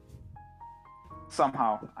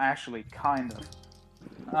 Somehow, actually, kind of.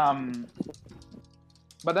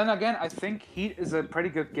 But then again, I think Heat is a pretty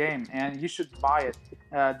good game, and you should buy it.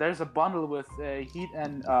 There's a bundle with Heat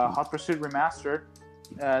and Hot Pursuit Remastered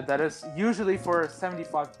that is usually for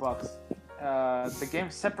 $75. The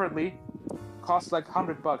game separately costs like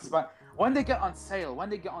 $100, but when they get on sale,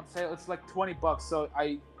 it's like $20. So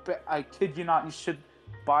I kid you not, you should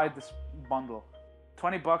buy this bundle.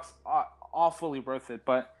 $20, awfully worth it,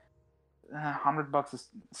 but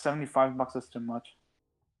 $75 is too much.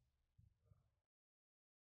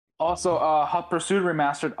 Also, Hot Pursuit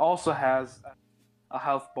Remastered also has a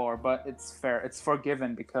health bar, but it's fair. It's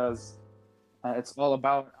forgiven because it's all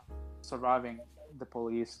about surviving the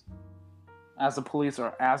police. As a police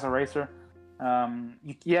or as a racer.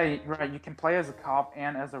 Right. You can play as a cop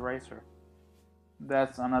and as a racer.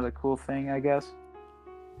 That's another cool thing, I guess.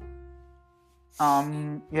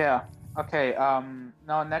 Yeah. Okay.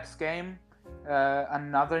 Now next game,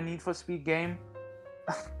 another Need for Speed game.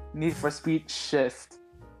 Need for Speed Shift.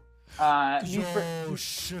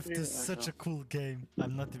 Shift is such a cool game.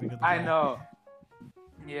 I'm not even gonna. I know.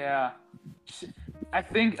 Yeah. I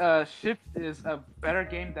think Shift is a better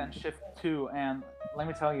game than Shift 2, and let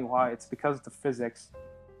me tell you why. It's because of the physics.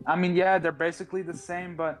 I mean, yeah, they're basically the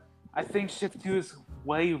same, but I think Shift 2 is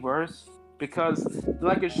way worse because,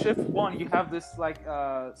 like in Shift 1, you have this like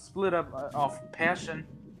split up of passion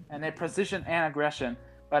and a precision and aggression,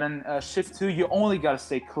 but in Shift 2, you only gotta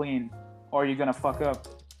stay clean, or you're gonna fuck up.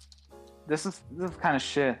 This is kind of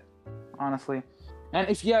shit, honestly. And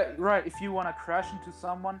if you want to crash into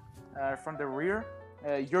someone from the rear,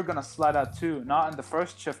 you're gonna slide out too. Not in the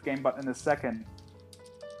first Shift game, but in the second,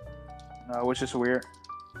 which is weird.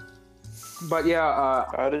 But yeah,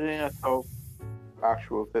 I don't think that's how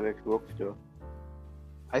actual physics works, though.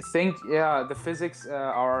 I think the physics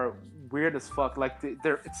are weird as fuck. Like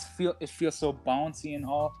it feels so bouncy and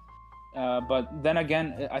all. But then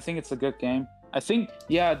again, I think it's a good game. I think,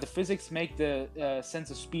 the physics make the sense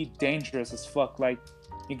of speed dangerous as fuck. Like,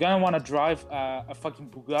 you're gonna want to drive a fucking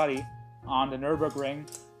Bugatti on the Nürburgring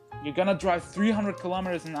You're gonna drive 300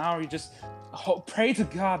 kilometers an hour. You just pray to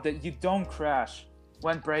God that you don't crash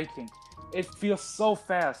when braking. It feels so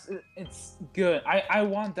fast. It's good. I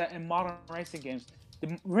want that in modern racing games.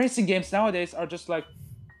 The racing games nowadays are just like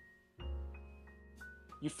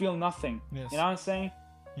you feel nothing. Yes. You know what I'm saying?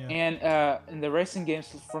 Yeah. And in the racing games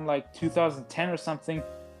from like 2010 or something,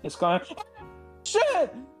 it's going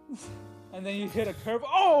shit, and then you hit a curve.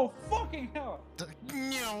 Oh fucking hell!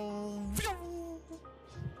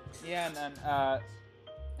 Yeah,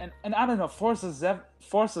 and I don't know, Forza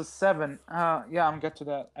 7. Yeah, I'll get to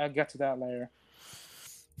that later.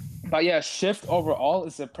 But yeah, Shift overall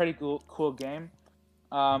is a pretty cool game.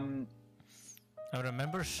 I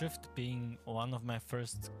remember Shift being one of my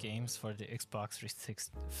first games for the Xbox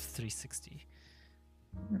 360.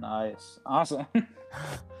 Nice, awesome.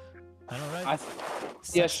 I know, right?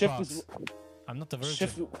 Yeah, Shift is. I'm not the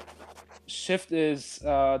virgin. Shift is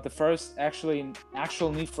the first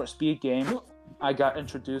actual Need for Speed game I got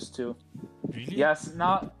introduced to. Really? Yes,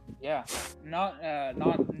 not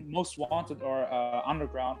Most Wanted or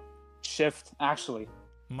Underground. Shift actually.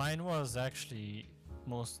 Mine was actually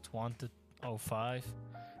Most Wanted 05.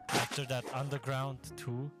 After that, Underground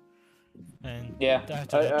 2. And yeah,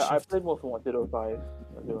 I played Most Wanted 05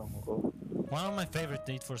 not too long ago. One of my favorite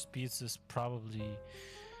Need for Speeds is probably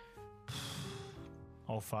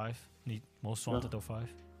 05. Most Wanted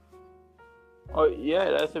 05. Oh yeah,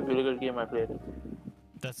 that's a really good game. I played it.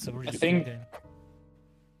 That's a really I think good game.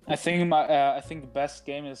 I think the best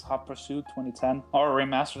game is Hot Pursuit 2010 or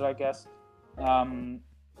remastered, I guess.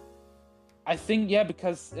 I think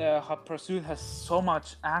because Hot Pursuit has so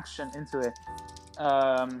much action into it.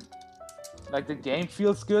 Like the game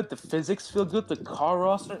feels good, the physics feel good, the car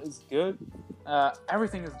roster is good,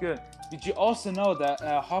 everything is good. Did you also know that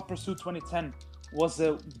Hot Pursuit 2010 was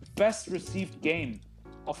the best received game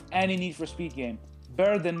of any Need for Speed game?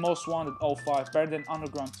 Better than Most Wanted 05, better than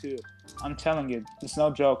Underground 2. I'm telling you, it's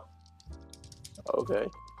no joke. Okay.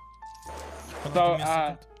 So,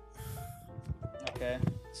 okay,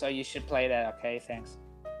 so you should play that. Okay, thanks.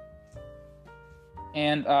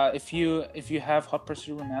 And if you have Hot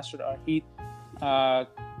Pursuit Remastered or Heat,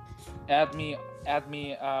 add me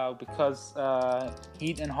because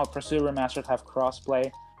Heat and Hot Pursuit Remastered have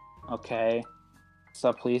crossplay. Okay,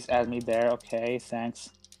 so please add me there. Okay, thanks.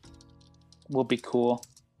 Will be cool.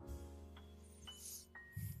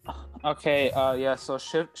 Okay, yeah. So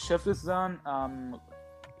Shift is done.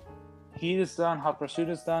 Heat is done. Hot Pursuit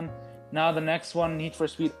is done. Now the next one, Need for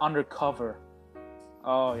Speed Undercover.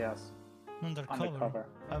 Oh yes. Undercover.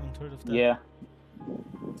 I haven't heard of that. Yeah.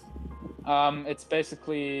 It's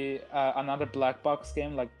basically another black box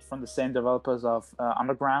game, like from the same developers of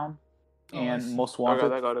Underground and Most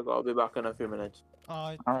Wanted. I gotta go. I'll be back in a few minutes.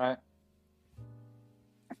 All right.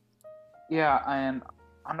 Yeah, and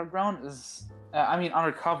Underground is,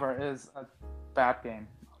 Undercover is a bad game.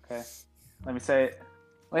 Okay, let me say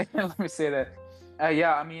that.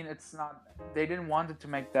 Yeah, I mean it's not. They didn't want it to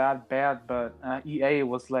make that bad, but EA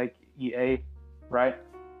was like EA, right?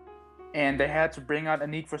 And they had to bring out a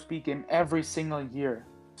Need for Speed game every single year.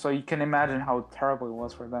 So you can imagine how terrible it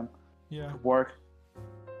was for them to work.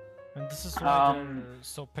 And this is why they're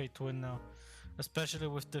so pay to win now, especially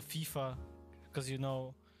with the FIFA, because for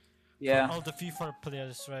all the FIFA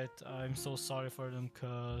players, right? I'm so sorry for them,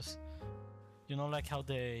 cause like how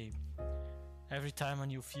they every time a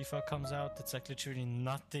new FIFA comes out, it's like literally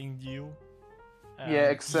nothing new.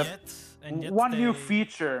 Except yet one new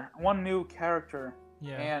feature, one new character,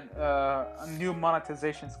 Yeah. and a new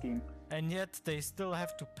monetization scheme. And yet they still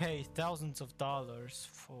have to pay thousands of dollars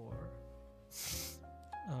for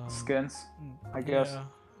Skins, I guess. Yeah,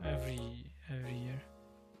 every year.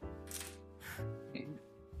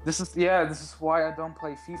 This is why I don't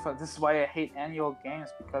play FIFA. This is why I hate annual games,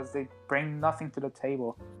 because they bring nothing to the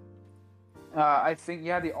table. I think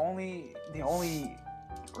the only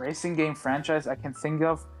racing game franchise I can think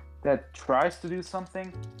of that tries to do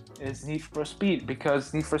something is Need for Speed,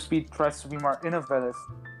 because Need for Speed tries to be more innovative,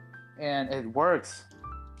 and it works.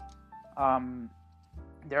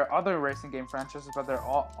 There are other racing game franchises, but they're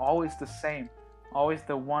always the same, always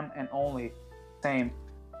the one and only same.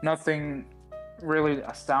 Nothing really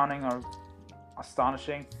astounding or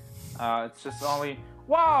astonishing. It's just only,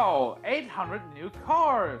 wow, 800 new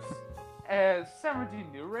cars, 70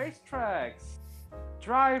 new racetracks,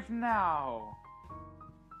 drive now.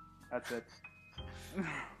 That's it.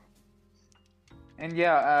 And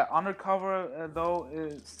Undercover though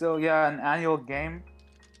is still an annual game,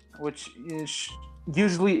 which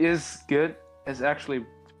usually is good. Is actually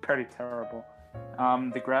pretty terrible.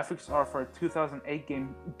 The graphics are for a 2008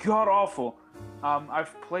 game god awful.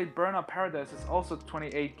 I've played Burnout Paradise. It's also a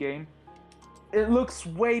 28 game. It looks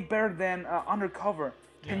way better than Undercover.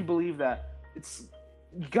 Can you believe that?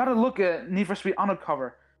 You gotta look at Need for Speed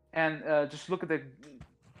Undercover and just look at the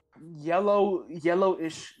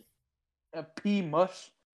yellowish pea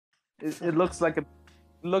mush. It looks like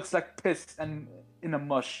piss and in a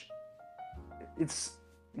mush. It's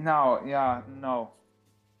no.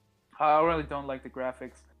 I really don't like the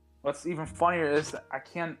graphics. What's even funnier is I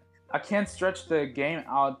can't stretch the game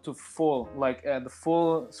out to full, like the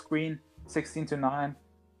full screen 16:9.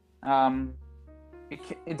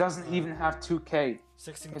 It doesn't even have 2K.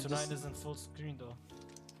 16:9 isn't full screen though.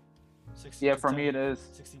 Yeah, for me it is.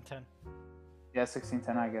 16:10. Yeah,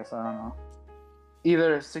 16:10 I guess. I don't know.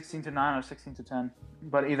 Either 16:9 or 16:10.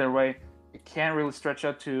 But either way, it can't really stretch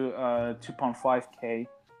out to 2.5K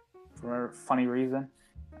for a funny reason.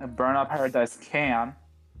 Burnout Paradise can.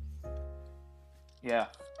 Yeah.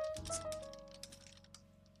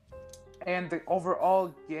 And the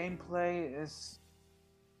overall gameplay is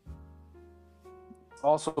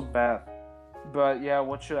also bad. But yeah,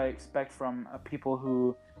 what should I expect from people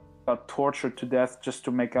who got tortured to death just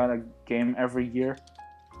to make out a game every year?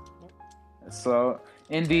 So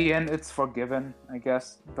in the end, it's forgiven, I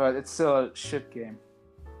guess. But it's still a shit game.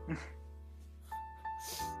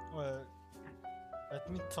 Well, let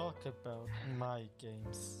me talk about my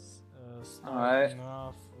games. Alright. Starting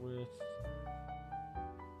off with...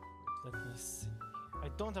 Let me see. I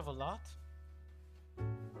don't have a lot.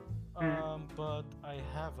 But I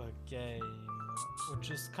have a game which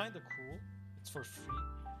is kind of cool. It's for free.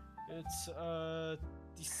 It's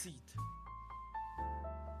Deceit.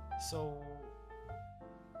 So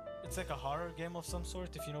it's like a horror game of some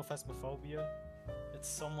sort. If you know Phasmophobia, it's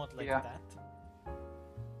somewhat like that.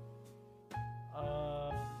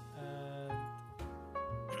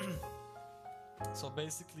 And so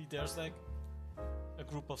basically, there's like a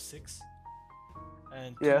group of 6.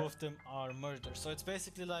 And 2 of them are murdered. So it's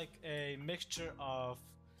basically like a mixture of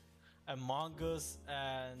Among Us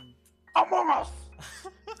and... Among Us!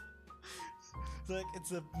 Like,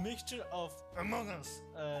 it's a mixture of Among Us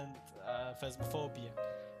and Phasmophobia.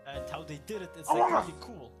 And how they did it, it's like really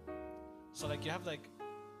cool. So like you have like...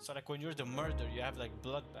 So like when you're the murderer, you have like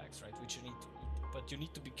blood bags, right? Which you need to eat. But you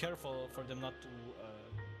need to be careful for them not to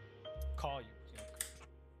call you.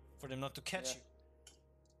 For them not to catch you.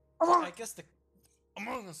 So I guess the...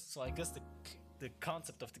 Among Us. So I guess the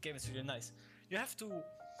concept of the game is really nice. You have to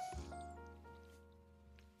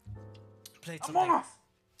play it someday. Among Us.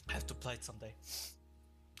 I have to play it someday. It's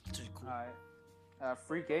really cool.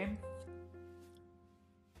 Free game?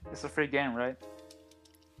 It's a free game, right?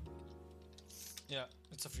 Yeah,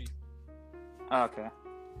 it's a free. Okay.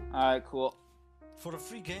 Alright, cool. For a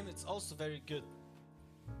free game, it's also very good.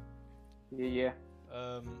 Yeah.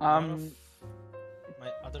 One of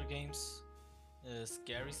my other games is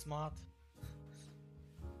Scary Smart.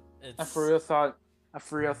 I for real thought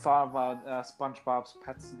about SpongeBob's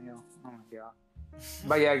Pet Meal. Oh my god.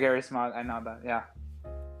 But yeah, Gary Smart, I know that. Yeah.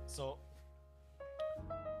 So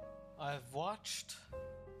I've watched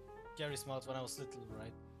Gary Smart when I was little,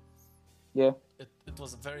 right? Yeah. It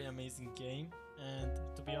was a very amazing game, and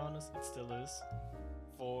to be honest, it still is.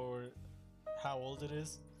 For how old it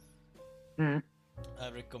is, I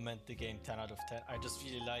recommend the game 10 out of 10. I just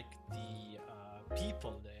really like the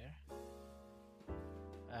people there.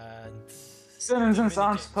 And citizens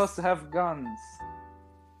aren't supposed to have guns.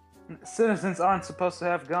 Citizens aren't supposed to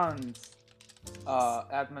have guns.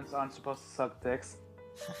 Admins aren't supposed to suck dicks.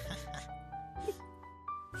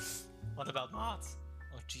 What about mods?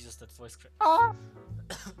 Oh Jesus, that voice crack.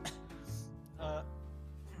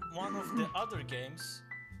 One of the other games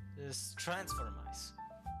is Transformice.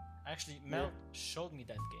 Actually, Mel showed me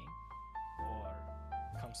that game. Or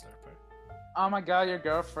Comslurper. Oh my god, your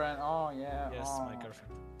girlfriend. Oh yeah. Yes, oh. my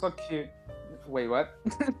girlfriend. So cute. Wait, what?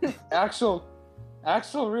 actual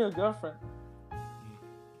real girlfriend.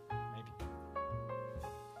 Maybe.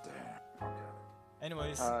 Damn. Okay.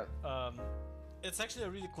 Anyways, it's actually a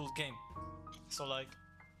really cool game. So like,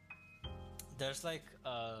 there's like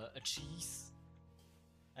a cheese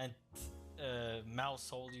and a mouse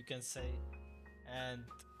hole, you can say, and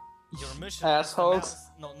your mission.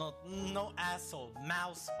 Assholes. No asshole.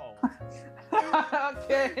 Mouse hole.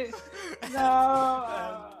 Okay.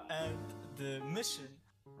 No. And the mission.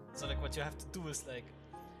 So like, what you have to do is like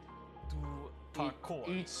do parkour.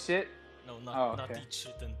 Eat shit. No, not okay. eat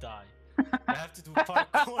shit and die. You have to do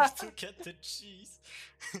parkour to get the cheese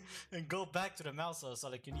and go back to the mouse hole. So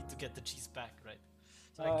like, you need to get the cheese back, right?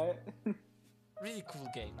 So like, really cool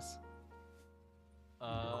games.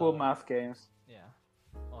 Cool math games. Yeah.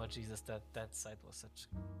 Oh Jesus, that site was such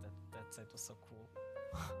that site was so cool.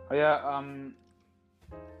 Oh yeah,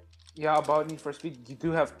 yeah. About Need for Speed, you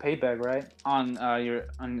do have Payback, right? On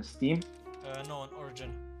on Steam. No, on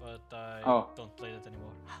Origin, but I Oh. don't play that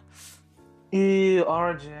anymore.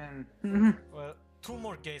 Origin. Well, two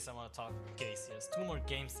more games I want to talk. Yes, two more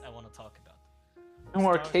games I want to talk about. Two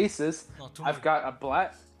more Start- cases. No, two I've more. got a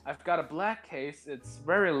black. I've got a black case. It's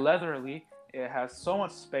very leathery. It has so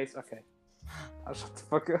much space. Okay. I'll shut the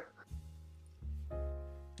fuck up.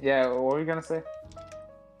 Yeah, what were you gonna say?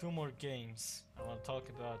 Two more games I want to talk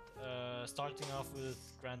about. Starting off with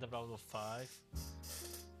Grand Theft Auto 5.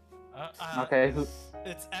 Okay.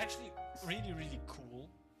 It's actually really cool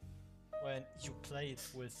when you play it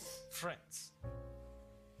with friends.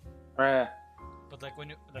 Right. But like when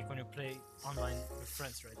you play online with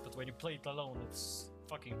friends, right? But when you play it alone, it's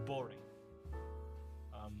fucking boring.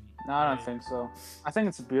 No, I don't think so. I think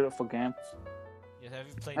it's a beautiful game. Yeah, have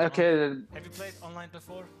you played? Okay. Have you played online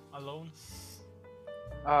before, alone?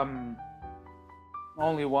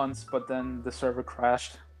 Only once, but then the server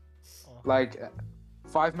crashed. Oh. Like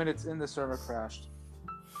 5 minutes in, the server crashed.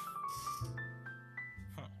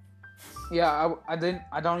 Huh. Yeah, I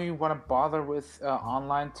don't even want to bother with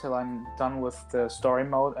online till I'm done with the story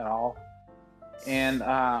mode at all. And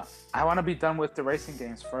I want to be done with the racing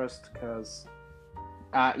games first, because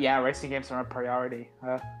yeah, racing games are a priority.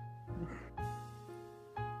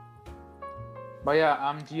 But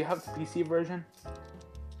yeah, do you have the PC version?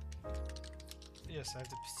 Yes, I have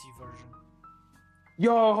the PC version.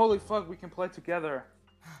 Yo, holy fuck, we can play together.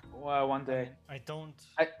 One I day. mean,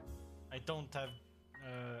 I don't have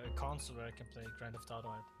a console where I can play Grand Theft Auto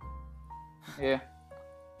at. Yeah.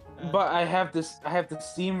 And- But I have the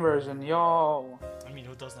Steam version, yo. I mean,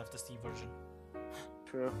 who doesn't have the Steam version?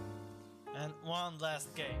 True. And one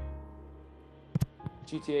last game.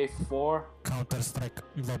 GTA 4. Counter-Strike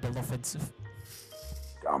Global Offensive.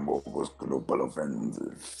 Global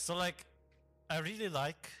Offensive. So like, I really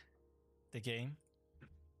like the game.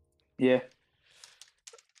 Yeah.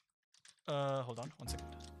 Hold on, 1 second.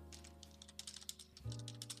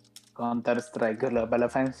 Counter-Strike Global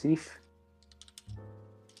Offensive.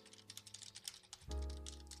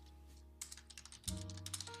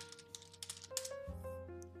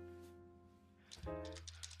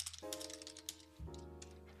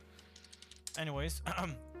 Anyways,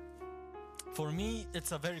 for me,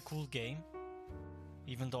 it's a very cool game.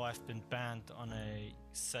 Even though I've been banned on a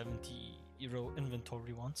 70 €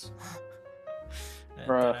 inventory once. And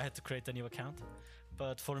then I had to create a new account.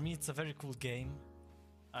 But for me, it's a very cool game.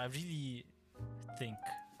 I really think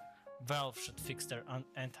Valve should fix their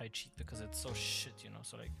anti-cheat because it's so shit, you know.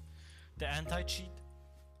 So like, the anti-cheat,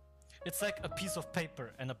 it's like a piece of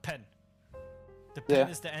paper and a pen. The pen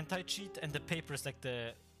is the anti-cheat, and the paper is like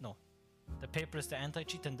the paper is the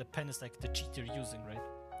anti-cheat, and the pen is like the cheat you're using, right?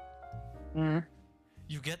 Mm-hmm.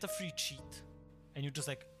 You get a free cheat, and you just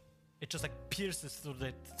like, it just like pierces through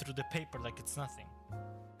the paper like it's nothing.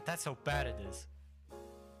 That's how bad it is.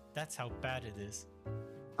 That's how bad it is.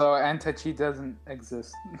 So anti-cheat doesn't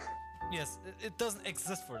exist. Yes, it doesn't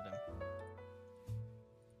exist for them.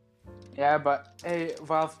 Yeah, but hey,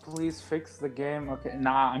 Valve, please fix the game. Okay,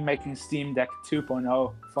 nah, I'm making Steam Deck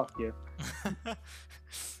 2.0. Fuck you.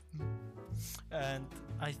 And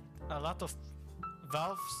a lot of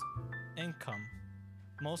Valve's income,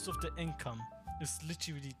 most of the income is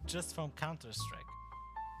literally just from Counter-Strike.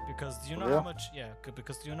 Because do you know how much? Yeah,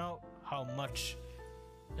 because do you know how much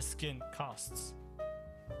a skin costs?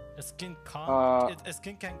 A skin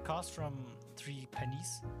can cost from 3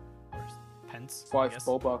 pennies or pence. 5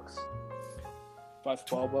 $4. 5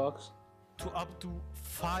 $12. To up to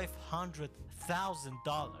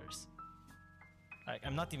 $500,000. Like,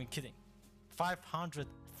 I'm not even kidding.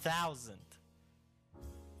 500,000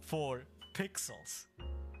 for pixels.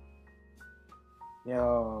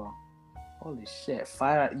 Yo, holy shit,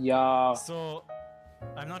 fire, yo. So,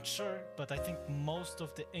 I'm not sure, but I think most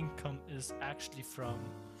of the income is actually from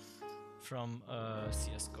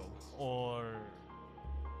CS:GO or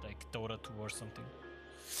like Dota 2 or something.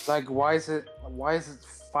 Like, why is it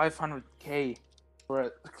 500K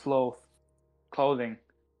for clothing?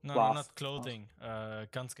 No, Cloth. not clothing.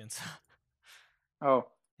 Gun skins. Oh.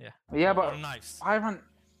 Yeah. Yeah, or but knives.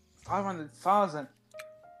 500,000.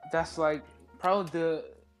 That's like probably the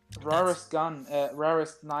rarest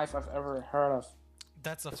rarest knife I've ever heard of.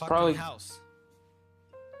 That's a it's fucking probably... house.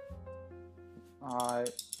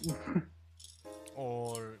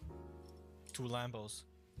 Or 2 Lambos,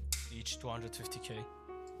 each 250K.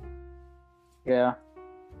 Yeah.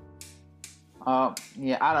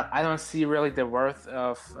 Yeah, I don't see really the worth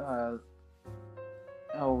of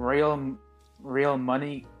a real real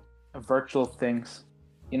money virtual things.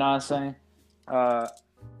 You know what I'm saying?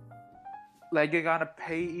 Like you gotta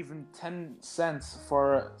pay even 10 cents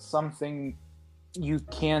for something you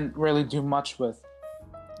can't really do much with.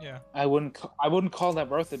 Yeah. I wouldn't call that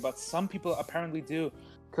worth it, but some people apparently do,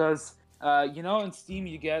 because you know, in Steam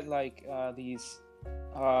you get like these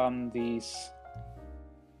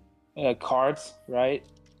cards, right?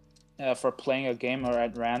 For playing a game or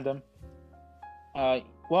at random.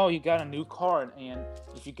 Well, you got a new card, and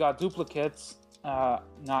if you got duplicates,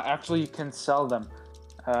 actually you can sell them,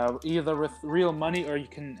 either with real money or you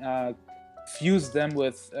can fuse them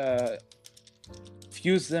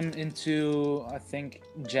into, I think,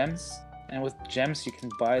 gems, and with gems you can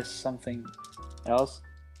buy something else.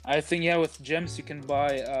 I think, yeah, with gems you can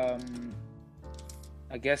buy,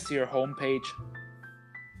 I guess, your homepage.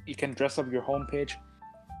 You can dress up your homepage.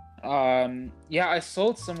 Yeah, I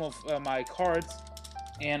sold some of my cards,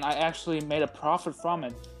 and I actually made a profit from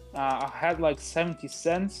it. I had like 70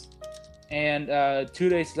 cents, and 2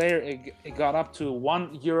 days later it got up to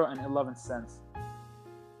 €1.11.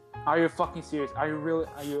 Are you fucking serious? Are you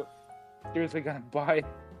seriously gonna buy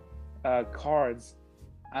cards?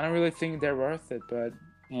 I don't really think they're worth it, but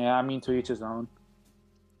yeah, I mean, to each his own.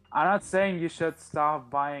 I'm not saying you should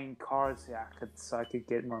stop buying cards, so I could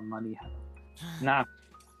get more money. Nah.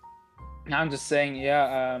 I'm just saying,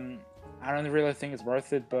 yeah, I don't really think it's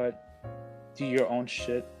worth it, but do your own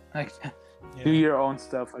shit. Like, do your own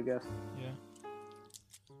stuff, I guess.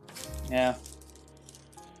 Yeah.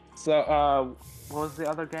 So, what was the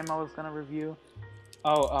other game I was gonna review?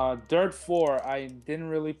 Oh, Dirt 4. I didn't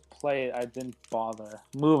really play it. I didn't bother.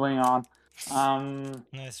 Moving on.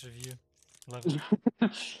 Nice review. Love it.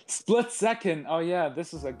 Split Second. Oh yeah,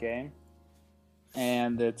 this is a game,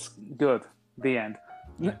 and it's good. The end.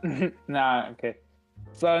 Yeah. Nah, okay.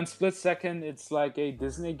 So in Split Second, it's like a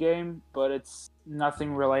Disney game, but it's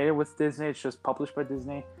nothing related with Disney. It's just published by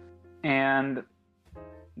Disney, and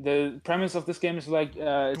the premise of this game is like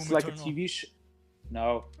it's Doom like a Eternal. TV show.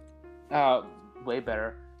 No, way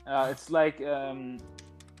better. It's like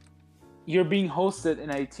you're being hosted in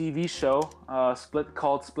a TV show,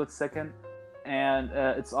 called Split Second, and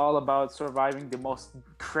it's all about surviving the most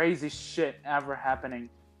crazy shit ever happening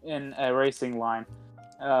in a racing line.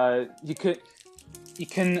 You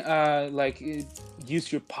can like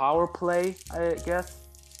use your power play, I guess,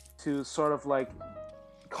 to sort of like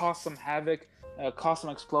cause some havoc, cause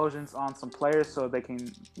some explosions on some players so they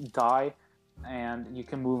can die, and you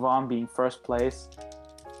can move on being first place.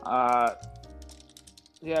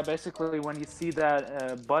 Yeah, basically when you see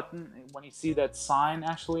that button, when you see that sign,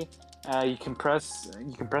 actually, you can press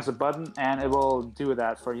a button and it will do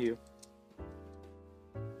that for you.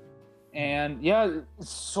 And yeah,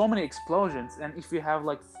 so many explosions, and if you have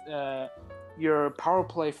like your power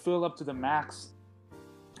play filled up to the max,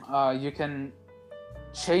 you can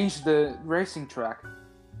change the racing track.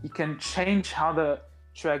 You can change how the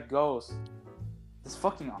track goes. This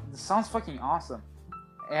sounds fucking awesome,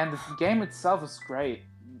 and the game itself is great,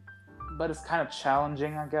 but it's kind of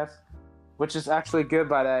challenging, I guess, which is actually good.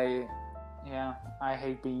 But I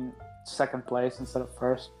hate being second place instead of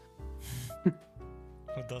first. Who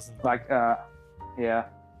doesn't? Like, yeah.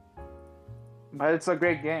 But it's a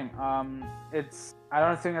great game. I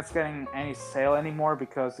don't think it's getting any sale anymore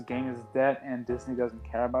because the game is dead and Disney doesn't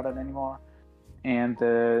care about it anymore. And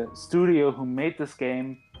the studio who made this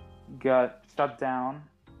game got shut down.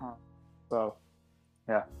 So,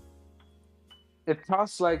 yeah. It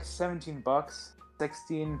costs like $17,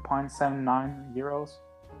 16.79 euros.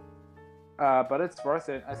 But it's worth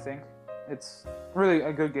it, I think. It's really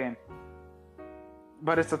a good game.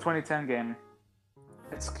 But it's a 2010 game.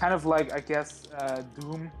 It's kind of like, I guess,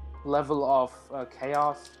 Doom level of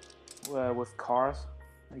chaos with cars,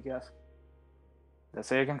 I guess. That's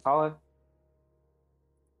what you can call it.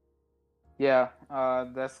 Yeah,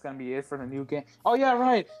 that's gonna be it for the new game. Oh yeah,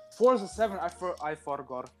 right. Forza 7. I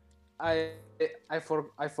forgot. I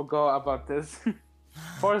forgot about this.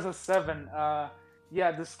 Forza 7.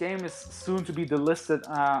 Yeah, this game is soon to be delisted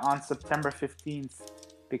on September 15th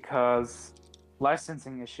because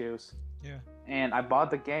licensing issues. Yeah. And I bought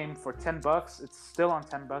the game for $10. It's still on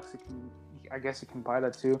 $10. I guess you can buy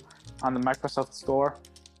that too on the Microsoft Store.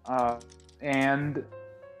 And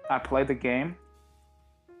I played the game,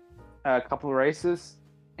 a couple of races,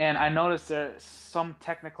 and I noticed there's some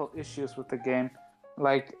technical issues with the game.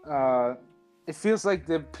 Like, it feels like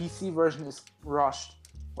the PC version is rushed,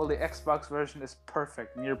 while the Xbox version is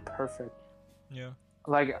perfect, near perfect. Yeah.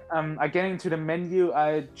 Like, I get into the menu,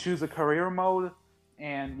 I choose a career mode,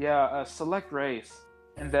 and select race,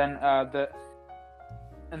 and then the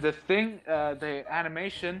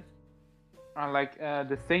animation like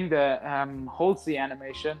the thing that holds the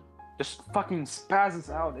animation just fucking spazzes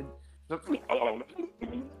out. It just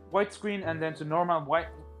white screen and then to normal white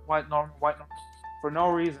normal for no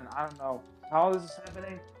reason. I don't know how this is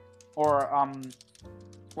happening. Or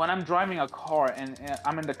when I'm driving a car and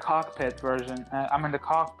I'm in the cockpit version, I'm in the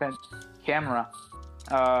cockpit camera.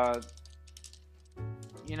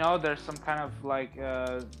 You know, there's some kind of like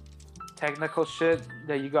technical shit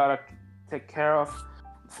that you gotta take care of.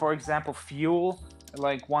 For example, fuel.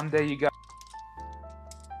 Like one day you got.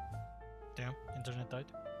 Damn, internet died.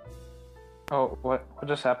 Oh, what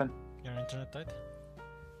just happened? Your internet died?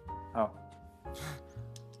 Oh.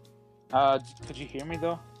 Could you hear me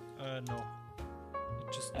though? No.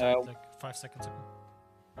 It just died like 5 seconds ago.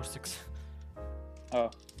 Or 6.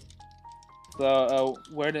 Oh. So,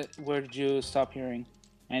 where did you stop hearing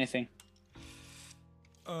anything?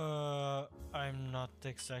 I'm not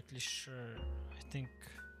exactly sure. I think.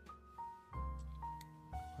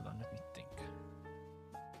 Hold on, let me think.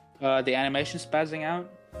 The animation spazzing out?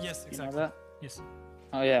 Yes, exactly. You know that? Yes.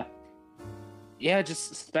 Oh yeah. Yeah, it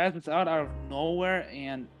just spasms out of nowhere,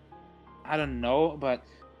 and I don't know, but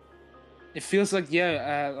it feels like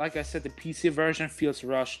like I said, the PC version feels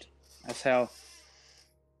rushed as hell.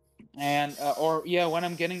 And or yeah, when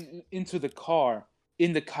I'm getting into the car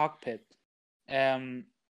in the cockpit,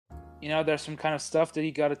 you know, there's some kind of stuff that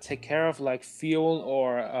you gotta take care of, like fuel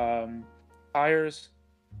or tires.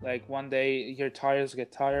 Like one day your tires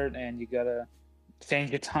get tired and you gotta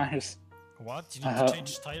change your tires. What? You need to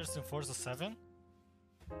change tires in Forza 7?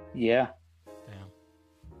 Yeah. Damn.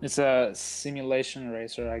 It's a simulation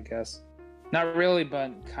racer, I guess. Not really,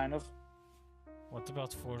 but kind of. What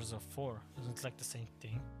about Forza 4? Isn't it like the same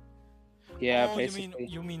thing? Yeah, oh, basically.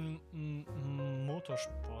 You mean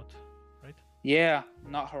motorsport, right? Yeah,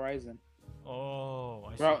 not Horizon. Oh,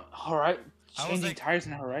 I see. Bro, Horizon. I was Changing like- tires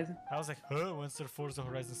in Horizon? I was like, huh? When's there Forza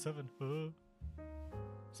Horizon 7? Huh?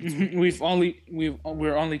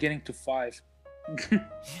 We're only getting to 5.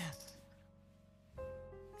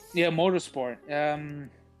 Yeah, motorsport.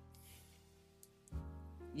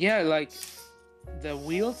 Yeah, like the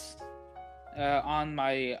wheels on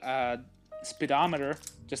my speedometer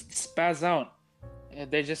just spaz out.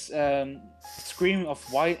 They just scream of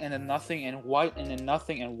white and then nothing and white and then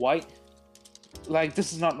nothing and white. Like,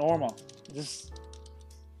 this is not normal. This,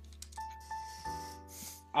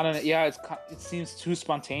 I don't know. Yeah, it seems too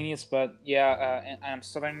spontaneous, but yeah, and I'm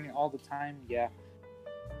stuttering all the time. Yeah,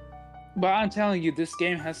 but I'm telling you, this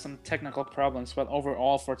game has some technical problems. But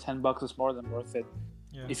overall, for $10, it's more than worth it.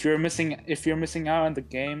 Yeah. If you're missing out on the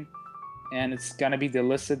game, and it's gonna be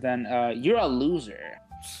delisted, then you're a loser.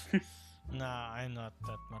 Nah, I'm not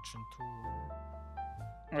that much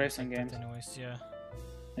into Racing like games. that anyways, yeah.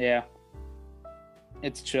 Yeah,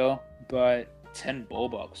 it's chill, but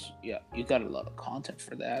 $10. Yeah, you got a lot of content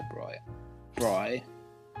for that, bro.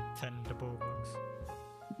 10 the bucks.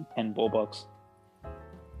 $10.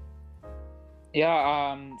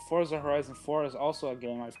 Yeah, Forza Horizon 4 is also a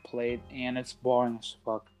game I've played, and it's boring as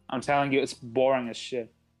fuck. I'm telling you, it's boring as shit.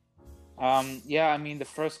 Yeah, I mean, the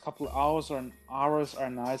first couple of hours are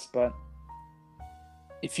nice, but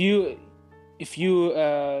if you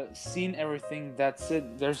seen everything, that's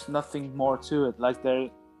it. There's nothing more to it. Like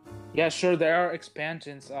yeah, sure, there are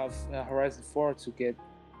expansions of Horizon 4 to get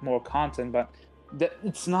more content, but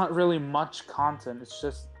it's not really much content. It's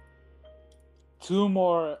just 2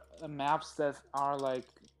 more maps that are like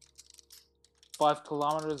 5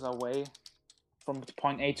 kilometers away from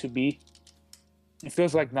point A to B. It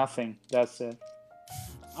feels like nothing. That's it.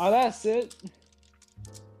 Oh, that's it.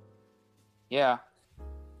 Yeah.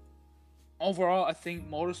 Overall, I think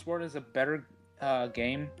Motorsport is a better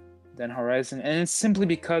game than Horizon, and it's simply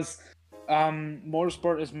because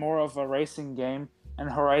Motorsport is more of a racing game, and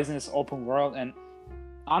Horizon is open world. And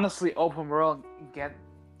honestly, open world get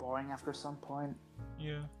boring after some point.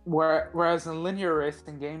 Yeah. Whereas in linear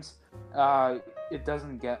racing games, it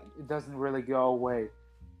doesn't really go away.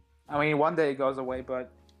 I mean, one day it goes away, but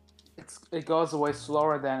it goes away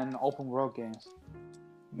slower than in open world games.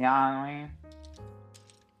 Yeah, I mean.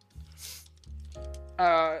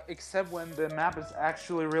 Except when the map is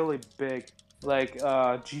actually really big, like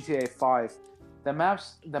GTA 5. The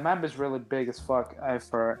map is really big as fuck. I've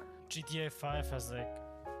heard. GTA 5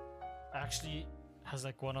 has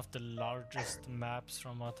one of the largest maps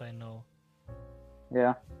from what I know.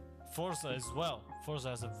 Yeah. Forza as well. Forza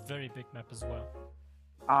has a very big map as well.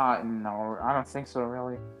 No, I don't think so,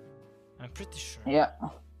 really. I'm pretty sure. Yeah.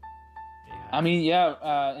 Yeah. I mean,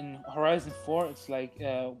 yeah. In Horizon 4, it's like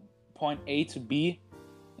point A to B.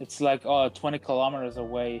 It's like 20 kilometers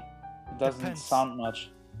away. It doesn't Depends. sound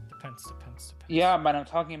much. Depends. Yeah, but I'm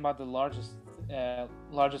talking about the largest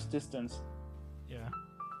largest distance. Yeah.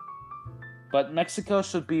 But Mexico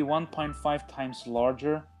should be 1.5 times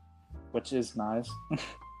larger, which is nice.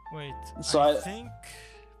 Wait, So I think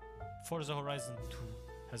Forza Horizon 2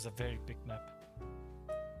 has a very big map.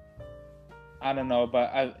 I don't know,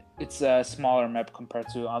 but it's a smaller map compared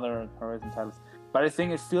to other Horizon titles. But I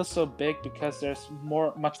think it feels so big because there's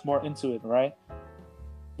much more into it, right?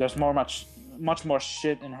 There's much more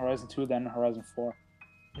shit in Horizon 2 than Horizon 4.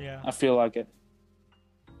 Yeah. I feel like it.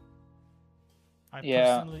 I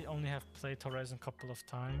Yeah. personally only have played Horizon a couple of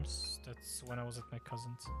times. That's when I was at my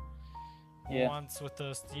cousin's. Yeah. Once with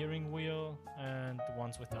the steering wheel and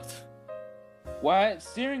once without. Why?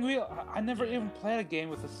 Steering wheel? I never even played a game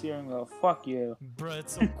with a steering wheel. Fuck you. Bro,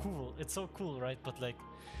 it's so cool. It's so cool, right? But like,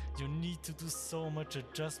 you need to do so much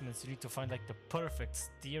adjustments. You need to find like the perfect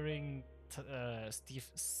steering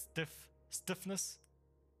stiffness.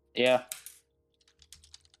 Yeah.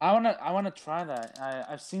 I wanna try that.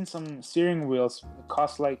 I've seen some steering wheels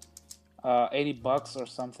cost like $80 or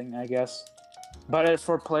something, I guess. But it's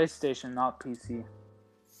for PlayStation, not PC.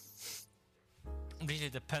 Really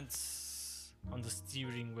depends on the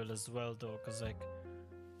steering wheel as well, though, because like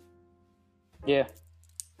Yeah.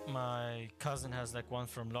 my cousin has like one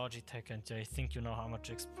from Logitech, and I think you know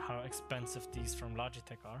how expensive these from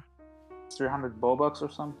Logitech are. 300 bucks or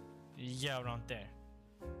something. Yeah, around there.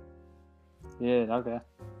 Yeah. Okay.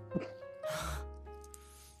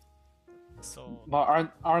 So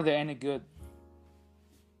But are they any good?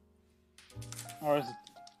 Or is it?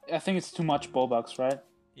 I think it's too much bucks, right?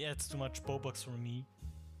 yeah, it's too much bucks for me.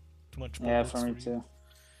 Too much Yeah, bucks for me you. too.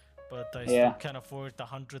 But I Yeah. still can't afford the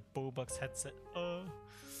 100 bucks headset.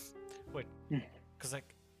 Wait, because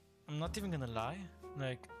like I'm not even gonna lie.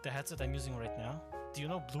 Like the headset I'm using right now. Do you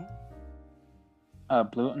know Blue?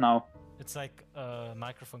 Blue? No. It's like a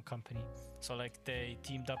microphone company. So like they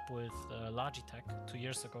teamed up with Logitech 2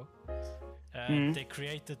 years ago, and they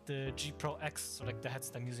created the G Pro X. So like the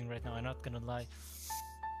headset I'm using right now. I'm not gonna lie.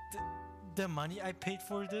 The money I paid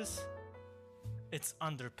for this, it's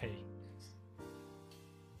underpay.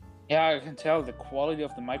 Yeah, I can tell the quality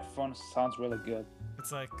of the microphone sounds really good.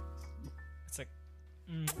 It's like,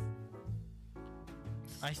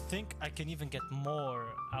 I think I can even get more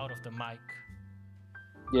out of the mic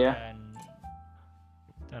Yeah.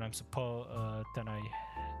 than I'm supposed than I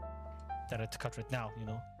had to cut right now. You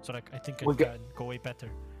know, so like I think We it got- can go way better.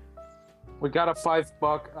 We got a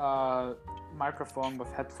 $5 microphone with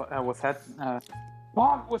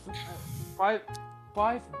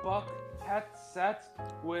 $5 headset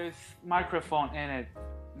with microphone in it.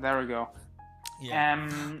 There we go. Yeah.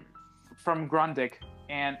 From Grundig,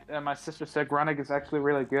 and my sister said Grundig is actually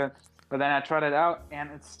really good. But then I tried it out,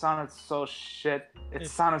 and it sounded so shit. It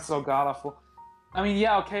sounded so god awful. I mean,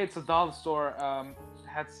 yeah, okay, it's a dollar store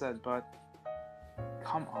headset, but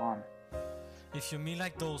come on. If you mean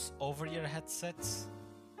like those over-ear headsets,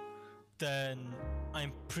 then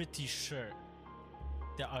I'm pretty sure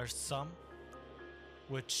there are some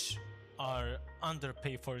which are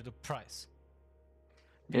underpay for the price.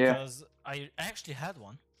 Yeah. Because I actually had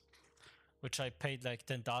one, which I paid like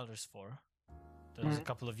 $10 for. That was a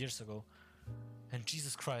couple of years ago. And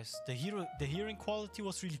Jesus Christ, the hearing quality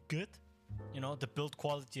was really good. You know, the build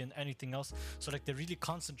quality and anything else. So like they really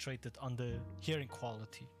concentrated on the hearing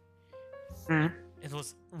quality. It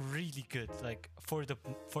was really good. Like for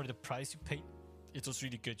the price you paid, it was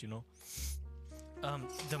really good, you know.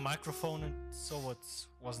 The microphone and so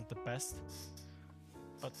wasn't the best.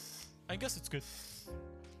 But I guess it's good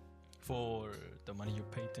for the money you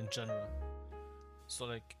paid in general. So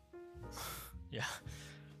like yeah.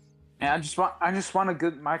 Yeah, I just want a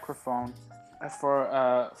good microphone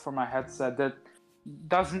for my headset that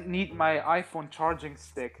doesn't need my iPhone charging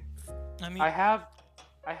stick. I mean, I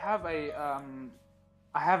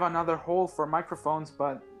have another hole for microphones,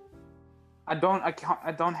 but I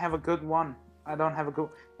don't have a good one.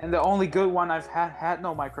 And the only good one I've had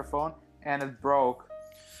no microphone, and it broke.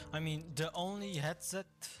 I mean, the only headset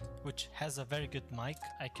which has a very good mic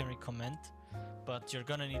I can recommend, but you're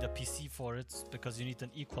gonna need a PC for it because you need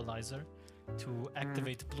an equalizer to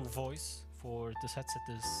activate Blue Voice for this headset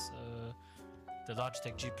is the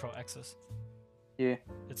Logitech G Pro Access. Yeah.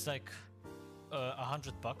 It's like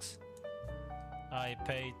 $100. I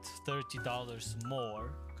paid $30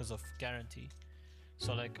 more because of guarantee.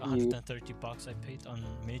 So like $130 I paid on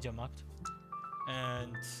MediaMarkt.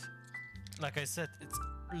 And like I said, it's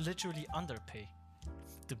literally underpay.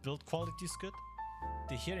 The build quality is good,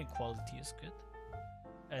 the hearing quality is good,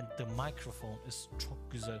 and the microphone is çok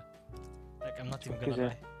güzel. Like I'm not even gonna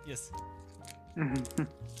lie. Yes.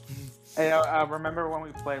 Hey, I remember when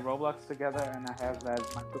we played Roblox together and I have that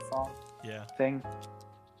microphone. Yeah. thing.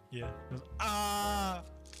 Yeah. Ah.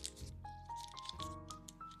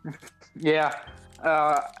 Yeah.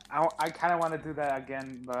 I kind of want to do that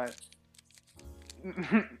again, but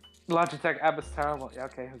Logitech app is terrible. Yeah,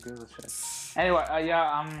 okay, who gives a shit? Anyway,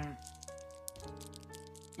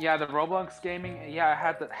 yeah, the Roblox gaming. Yeah, I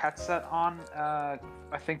had the headset on. I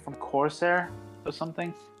think from Corsair or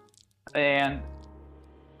something, and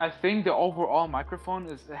I think the overall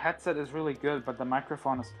the headset is really good, but the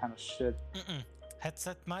microphone is kind of shit.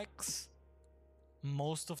 Headset mics,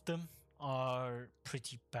 most of them are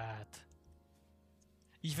pretty bad.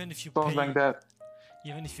 Even if you Something like that.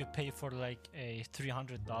 even if you pay for like a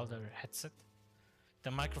 $300 headset,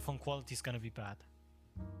 the microphone quality is gonna be bad.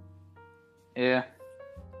 Yeah.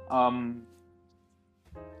 In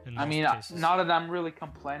I most mean, cases. not that I'm really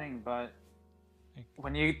complaining, but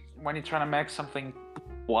when you're trying to make something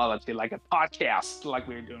quality like a podcast, like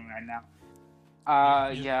we're doing right now,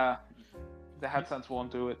 yeah, the headsets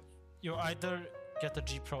won't do it. You either get a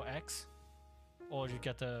G Pro X, or you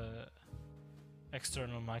get a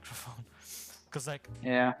external microphone. Cause like,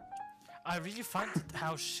 Yeah. I really find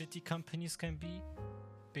how shitty companies can be,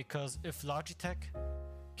 because if Logitech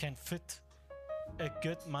can fit a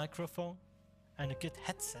good microphone and a good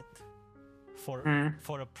headset for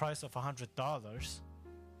a price of $100,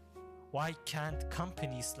 why can't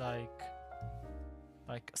companies like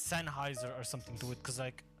Sennheiser or something do it? Cause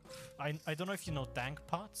like, I don't know if you know Dank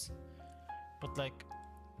Pots, but like,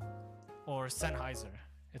 or Sennheiser.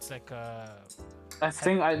 It's like I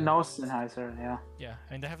think I know Sennheiser. Yeah. yeah,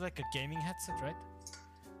 and they have like a gaming headset, right?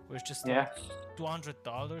 Where it's just Yeah. like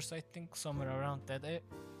 $200, I think, somewhere around that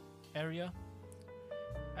area,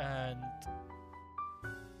 and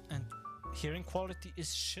hearing quality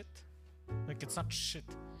is shit. Like, it's not shit,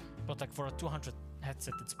 but like for a 200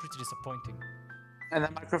 headset, it's pretty disappointing. And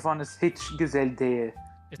the microphone is hiç güzel değil.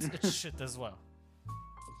 It's shit as well.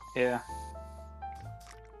 Yeah.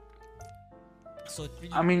 So it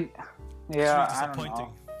really, I mean, it's yeah, really I don't disappointing.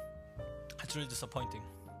 know. It's really disappointing.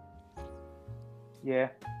 Yeah.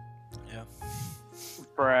 Yeah.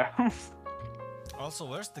 Bruh. Also,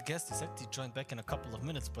 where's the guest? He said he joined back in a couple of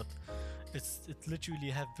minutes, but it literally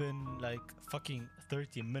have been like fucking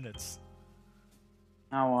 30 minutes.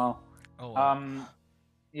 Oh well. Oh wow.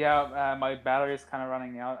 Yeah, my battery is kind of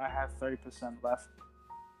running out. I have 30% left.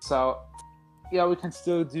 So, yeah, we can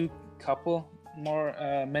still do a couple more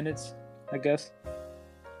minutes, I guess.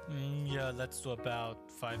 Yeah, let's do about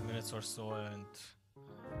 5 minutes or so, and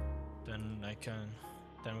then we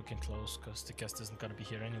can close, because the guest isn't gonna be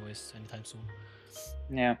here anyways anytime soon.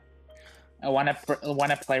 Yeah. I wanna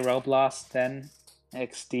play Roblox then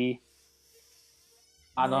XD.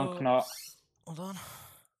 I don't know. Hold on.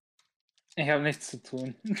 Ich habe nichts zu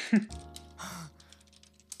tun.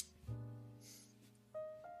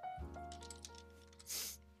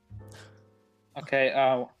 Okay,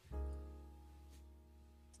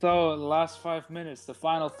 so the last 5 minutes, the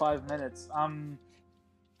final 5 minutes.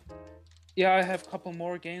 Yeah, I have a couple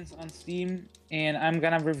more games on Steam, and I'm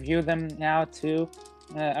gonna review them now too.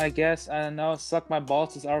 I guess, I don't know, Suck My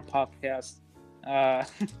Balls is our podcast. I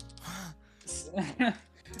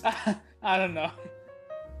don't know.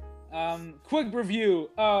 Quick review.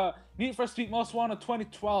 Need for Speed Most Wanted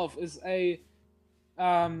 2012 is a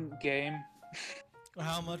game.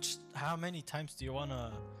 How many times do you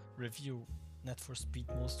wanna review Need for Speed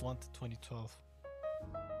Most Wanted 2012?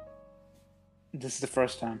 This is the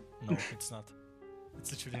first time. No, it's not. It's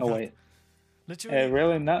literally Oh not. wait. Literally,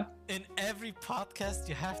 Really not? in every podcast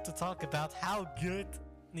you have to talk about how good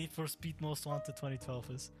Need for Speed Most Wanted 2012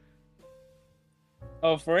 is.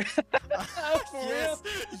 Oh, for real? Yes,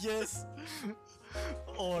 yes.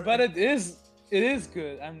 Or But it is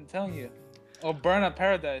good. I'm telling you. Or Burnout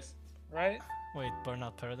Paradise, right? wait,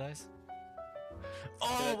 Burnout Paradise?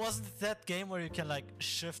 Oh, wasn't it that game where you can like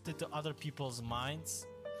shift it to other people's minds?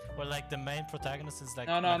 Where like the main protagonist is like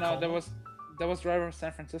No. Nicole? That was Driver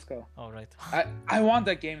San Francisco. Oh right. I want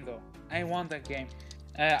that game though. I want that game.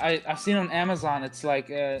 I've seen it on Amazon. It's like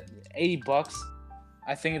 $80.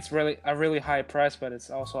 I think it's really a really high price, but it's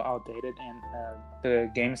also outdated, and the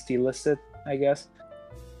game's delisted, I guess.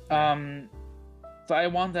 So I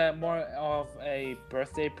want that more of a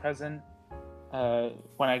birthday present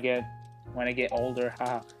when I get older.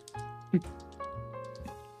 Haha.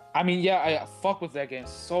 I mean, yeah, I fuck with that game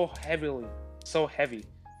so heavily, so heavy.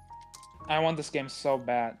 I want this game so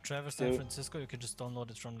bad. Traverse San dude. Francisco, you can just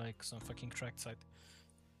download it from like some fucking cracked site.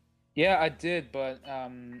 Yeah, I did, but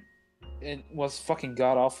it was fucking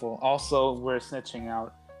god awful. Also, we're snitching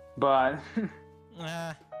out, but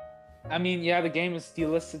I mean, yeah, the game is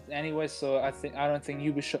delisted anyway, so I don't think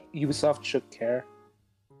Ubisoft should care.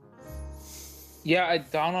 Yeah, I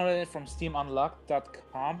downloaded it from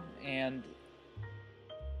SteamUnlocked.com, and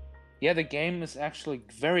yeah, the game is actually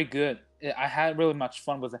very good. I had really much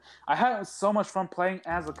fun with it. I had so much fun playing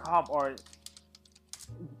as a cop or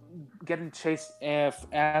getting chased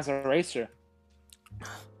as a racer.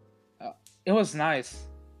 It was nice,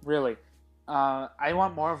 really. I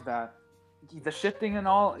want more of that. The shifting and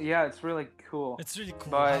all, yeah, it's really cool. It's really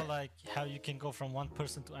cool But how you can go from one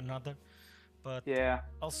person to another, but yeah,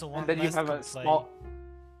 also one and then you last have a complaint. small.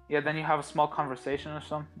 Yeah, then you have a small conversation or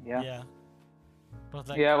something. Yeah. Yeah. But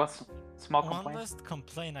like Yeah, what's small one complaint? last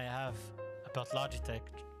complaint I have about Logitech,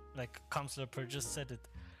 like Counselor Per just said it.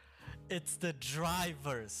 It's the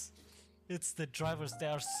drivers. It's the drivers. They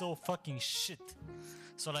are so fucking shit.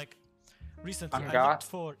 So like recently I looked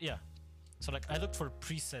for So like I looked for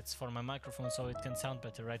presets for my microphone so it can sound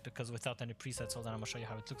better, right? Because without any presets, hold on, I'm gonna show you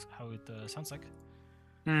how it looks, how it sounds like.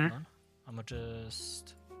 Hold on. I'm gonna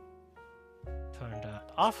just turn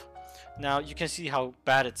that off. Now you can see how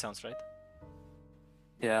bad it sounds, right?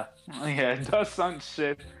 Yeah. Yeah, it does sound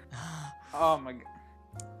shit. Oh my god.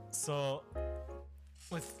 So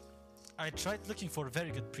I tried looking for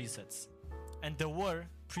very good presets, and there were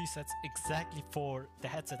presets exactly for the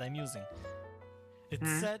headset I'm using. It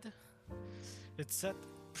said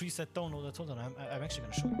preset downloaded. Hold on, I'm actually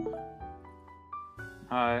gonna show you.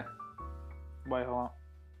 Alright. Wait, hold on.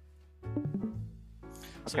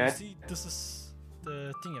 So you see, this is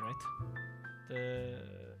the thingy, right?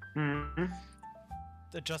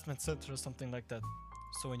 The adjustment center or something like that.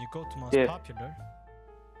 So when you go to most popular,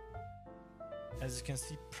 as you can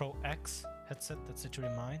see, Pro X headset, that's literally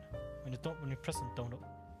mine. When you press on download.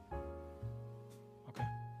 Okay.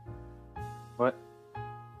 What?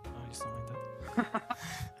 Oh, you sound like that.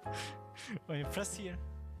 When you press here,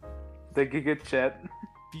 the Giga Chat.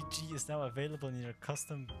 BG is now available in your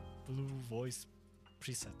custom blue voice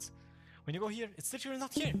presets. When you go here, it's literally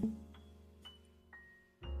not here.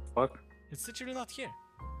 Fuck. It's literally not here.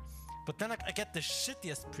 But then I get the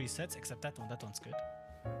shittiest presets, except that one. That one's good.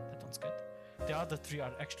 That one's good. The other three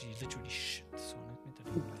are actually literally shit. So let me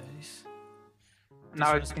delete this.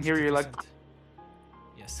 Now I can hear you like.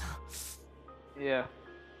 Yes. Yeah.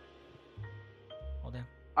 Hold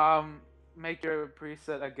on. Make your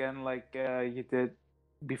preset again like you did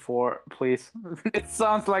before, please. It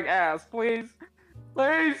sounds like ass, please.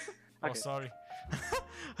 Please. Oh, sorry.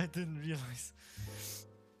 I didn't realize.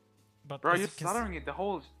 But bro, you're stuttering it the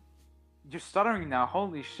whole. You're stuttering now.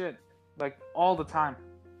 Holy shit! Like all the time.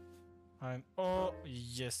 Oh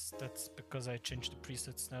yes, that's because I changed the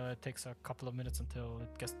presets. Now it takes a couple of minutes until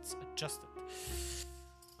it gets adjusted.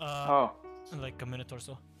 Like a minute or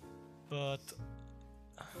so. But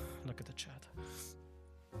look at the chat.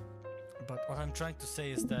 But what I'm trying to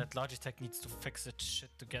say is that Logitech needs to fix its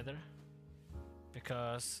shit together.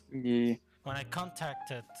 Because when I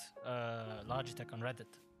contacted Logitech on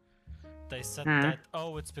Reddit, they said that,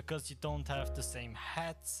 oh, it's because you don't have the same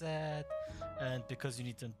headset and because you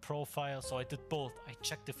need a profile. So I did both. I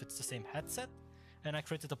checked if it's the same headset and I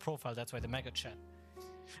created a profile. That's why the mega chat.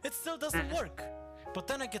 It still doesn't work. But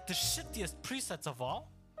then I get the shittiest presets of all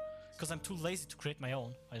because I'm too lazy to create my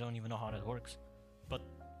own. I don't even know how that works. But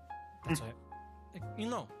that's why, you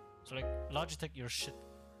know. So like, Logitech, you're shit.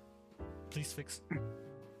 Please fix.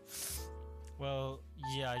 Well,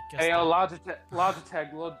 yeah, I guess. Hey, yo,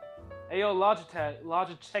 Logitech. Hey, yo,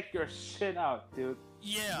 Logitech your shit out, dude.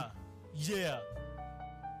 Yeah.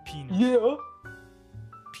 Penis. Yeah.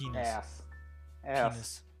 Penis.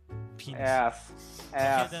 Ass. Penis. Ass.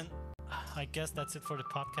 Okay, then I guess that's it for the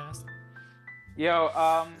podcast.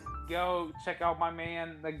 Go check out my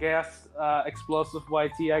man, the guest, Explosive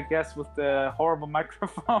YT, I guess, with the horrible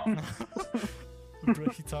microphone. Bro,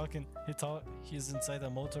 he's inside a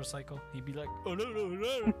motorcycle. He'd be like, oh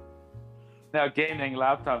no. No, gaming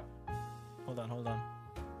laptop. Hold on,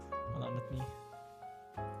 let me.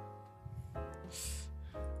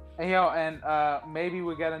 Hey, yo, and maybe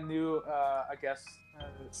we get a new, I guess,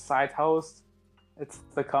 side host. It's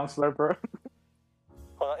the Counselor, bro.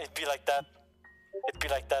 Well, it'd be like that.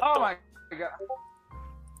 Oh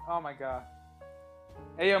my god.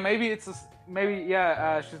 Hey, yo, maybe she's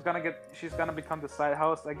gonna become the side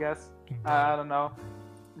host, I guess. I don't know,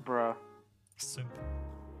 bro. Simple.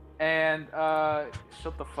 And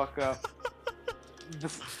shut the fuck up.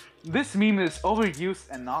 This meme is overused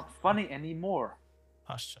and not funny anymore.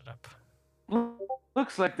 Ah, shut up.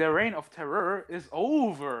 Looks like the reign of terror is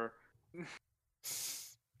over.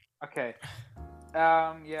 Okay.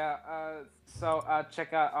 So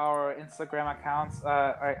check out our Instagram accounts.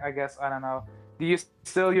 I guess, I don't know. Do you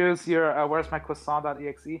still use your where's my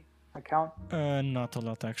croissant.exe account? Not a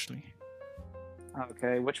lot actually.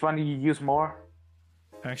 Okay, which one do you use more?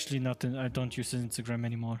 Actually, nothing. I don't use Instagram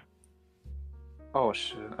anymore. Oh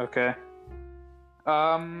shit. Okay.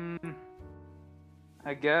 I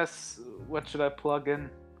guess what should I plug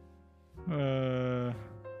in?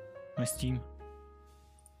 My Steam.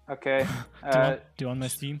 Okay. Do you want my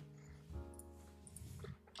Steam?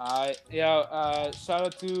 Shout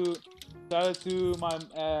out to my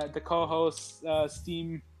the co-host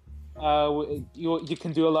Steam. You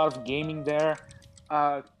can do a lot of gaming there.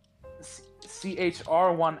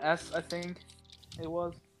 CHR1S, I think it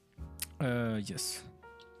was. Yes.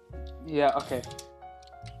 Yeah. Okay.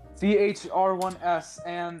 CHR1S,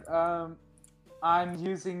 and I'm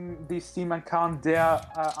using the Steam account there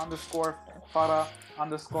underscore Farah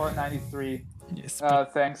underscore 93. Yes.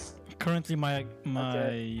 Thanks. Currently, my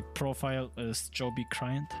profile is Joby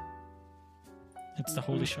Client. It's the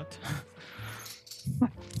holy shot.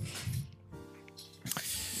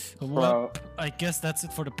 Well, I guess that's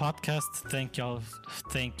it for the podcast. Thank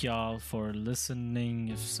y'all for listening.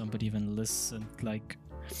 If somebody even listened, like,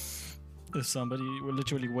 if somebody will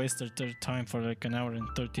literally wasted their time for like an hour and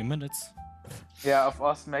 30 minutes. Yeah, of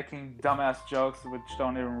us making dumbass jokes which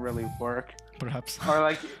don't even really work. Perhaps. Or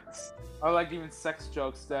like even sex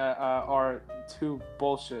jokes that are too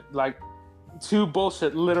bullshit. Like, too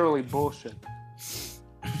bullshit, literally bullshit.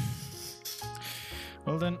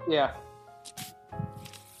 Well then. Yeah.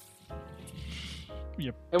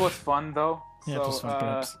 Yep. It was fun though. Yeah, so, it was fun,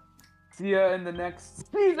 perhaps. See ya in the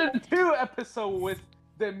next season 2 episode with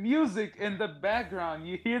the music in the background.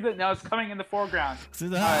 You hear that now? It's coming in the foreground. See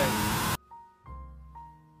that?